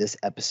listening to this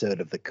episode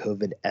of the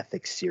COVID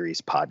Ethics Series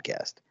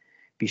podcast.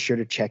 Be sure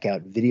to check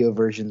out video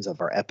versions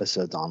of our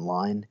episodes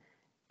online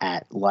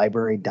at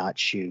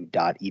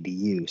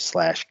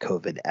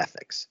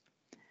library.shu.edu/COVID-ethics.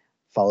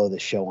 Follow the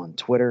show on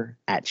Twitter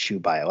at SHU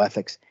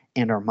Bioethics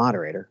and our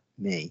moderator,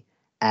 me,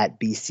 at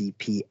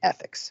BCP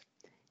Ethics.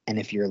 And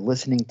if you're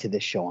listening to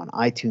this show on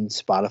iTunes,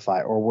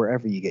 Spotify, or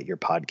wherever you get your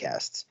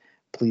podcasts,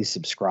 please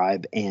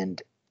subscribe and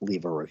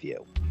leave a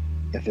review.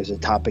 If there's a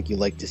topic you'd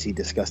like to see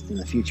discussed in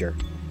the future,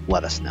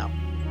 let us know.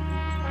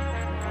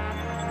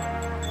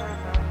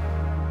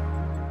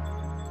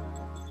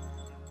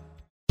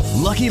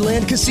 Lucky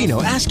Land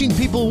Casino, asking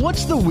people,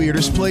 what's the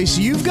weirdest place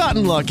you've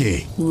gotten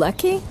lucky?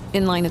 Lucky?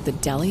 In line at the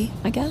deli,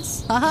 I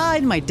guess? Aha,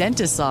 in my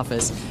dentist's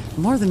office.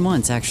 More than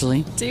once,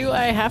 actually. Do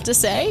I have to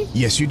say?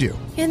 Yes, you do.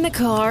 In the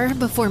car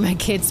before my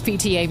kids'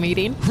 PTA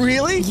meeting.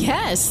 Really?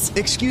 Yes.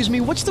 Excuse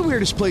me, what's the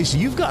weirdest place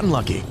you've gotten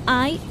lucky?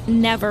 I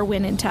never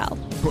win and tell.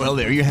 Well,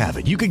 there you have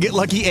it. You can get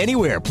lucky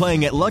anywhere,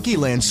 playing at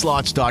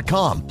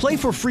LuckyLandSlots.com. Play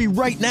for free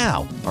right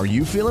now. Are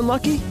you feeling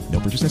lucky? No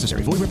purchase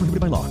necessary. Void where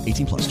prohibited by law.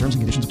 18+. Terms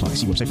and conditions apply.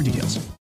 See website for details.